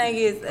shit. my thing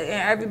is, and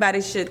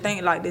everybody should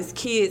think like this: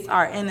 kids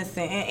are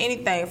innocent, and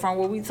anything from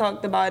what we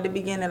talked about at the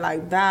beginning,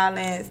 like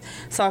violence,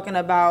 talking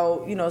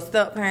about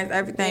step parents,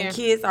 everything. Yeah.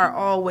 Kids are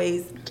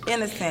always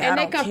innocent. And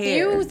I they don't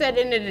confused care. at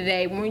the end of the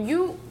day. When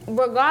you,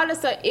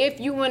 regardless of if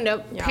you and the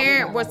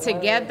parent were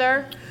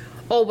together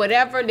or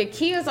whatever, the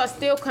kids are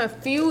still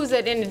confused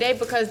at the end of the day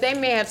because they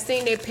may have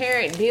seen their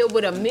parent deal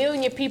with a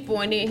million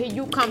people and then here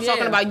you come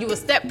talking about you a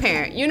step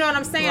parent. You know what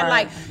I'm saying?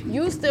 Right. Like,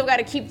 you still got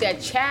to keep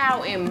that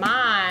child in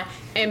mind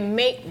and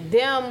make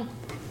them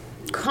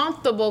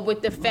comfortable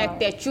with the fact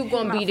that you're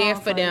going to be there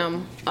for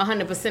them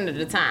 100% of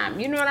the time.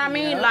 You know what I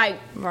mean? Yeah. Like,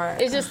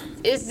 Right.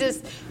 it's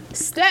just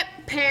step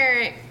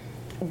parent,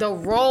 the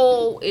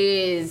role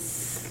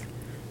is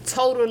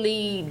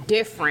totally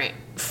different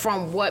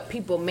from what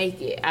people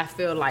make it, I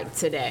feel like,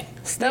 today.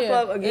 Step Yeah.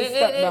 up or get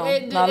stepped on.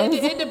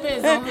 It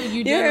depends on who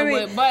you hear dealing me?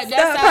 with. But Step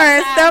that's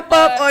parents, outside, step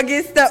up but or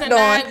get stepped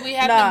tonight on. We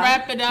have Nah. to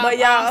wrap it up. But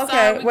y'all, I'm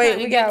sorry okay, wait,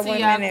 couldn't we get got to 1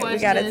 y'all minute. We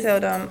gotta questions. tell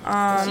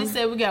them. She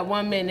said we got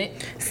 1 minute.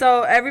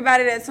 So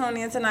everybody that tuned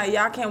in tonight,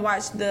 y'all can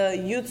watch the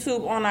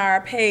YouTube on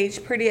our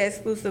page, pretty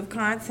exclusive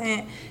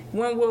content.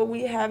 When will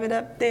we have it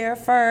up there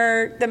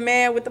for the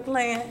man with the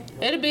plan?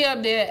 It'll be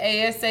up there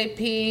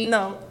ASAP.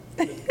 No.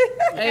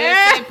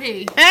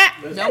 ASAP.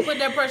 Don't put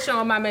that pressure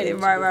on my man.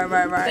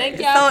 Right. Thank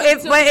y'all So for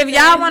if tuning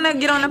y'all in. want to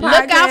get on the Look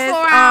out podcast,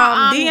 for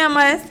our, DM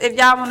us. If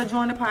y'all want to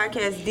join the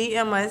podcast,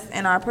 DM us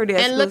in our pretty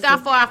And exclusive. look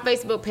out for our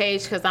Facebook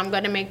page because I'm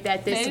going to make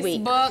that this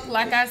week. Facebook,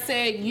 like I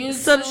said, YouTube.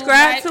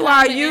 Subscribe like, to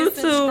our comment, and YouTube,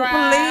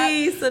 subscribe.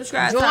 please.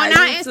 Subscribe Join to our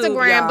YouTube,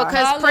 Instagram y'all.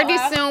 because Follow pretty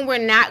us. soon we're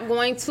not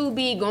going to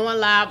be going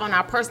live on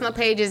our personal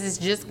pages. It's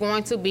just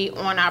going to be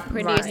on our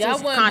pretty Right. Y'all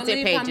exclusive wouldn't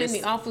content believe how pages.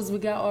 many offers we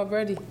got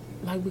already.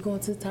 Like, we're going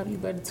to the top. You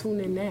better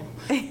tune in now.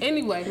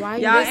 Anyway. Why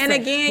you Y'all, and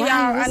whispering? again, Why y'all, you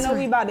I know whispering?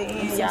 we about to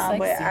end, y'all,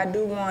 but sexy. I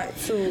do want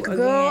to, again,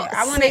 Girl,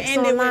 I want to snakes end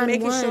on it with line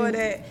making one. sure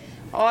that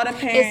all the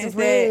parents,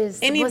 Riz.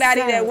 that anybody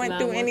What's that up? went Line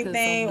through one, 'cause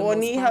anything I'm or the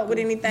need most help with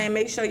popular. anything,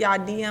 make sure y'all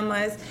DM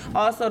us.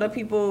 Also, the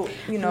people,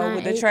 with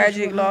Line the eight,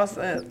 tragic you loss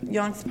of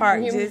Young's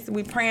Park,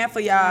 we praying for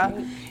y'all.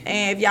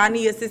 And if y'all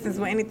need assistance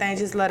with anything,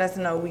 just let us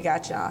know. We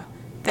got y'all.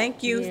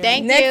 Thank you.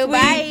 Thank Next you.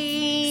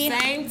 week, Bye.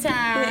 Same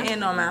time.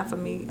 end on mine for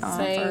me.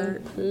 Same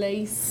Ferg.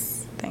 place.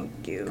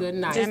 Thank you. Good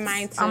night. And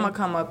mine too. I'm gonna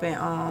come up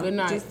and Good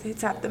night. just hit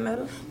tap the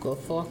middle. Good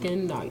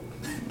fucking night.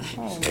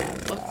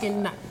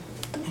 Fucking night.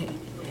 Hey,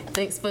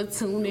 thanks for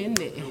tuning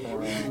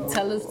in.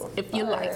 Tell us if you like.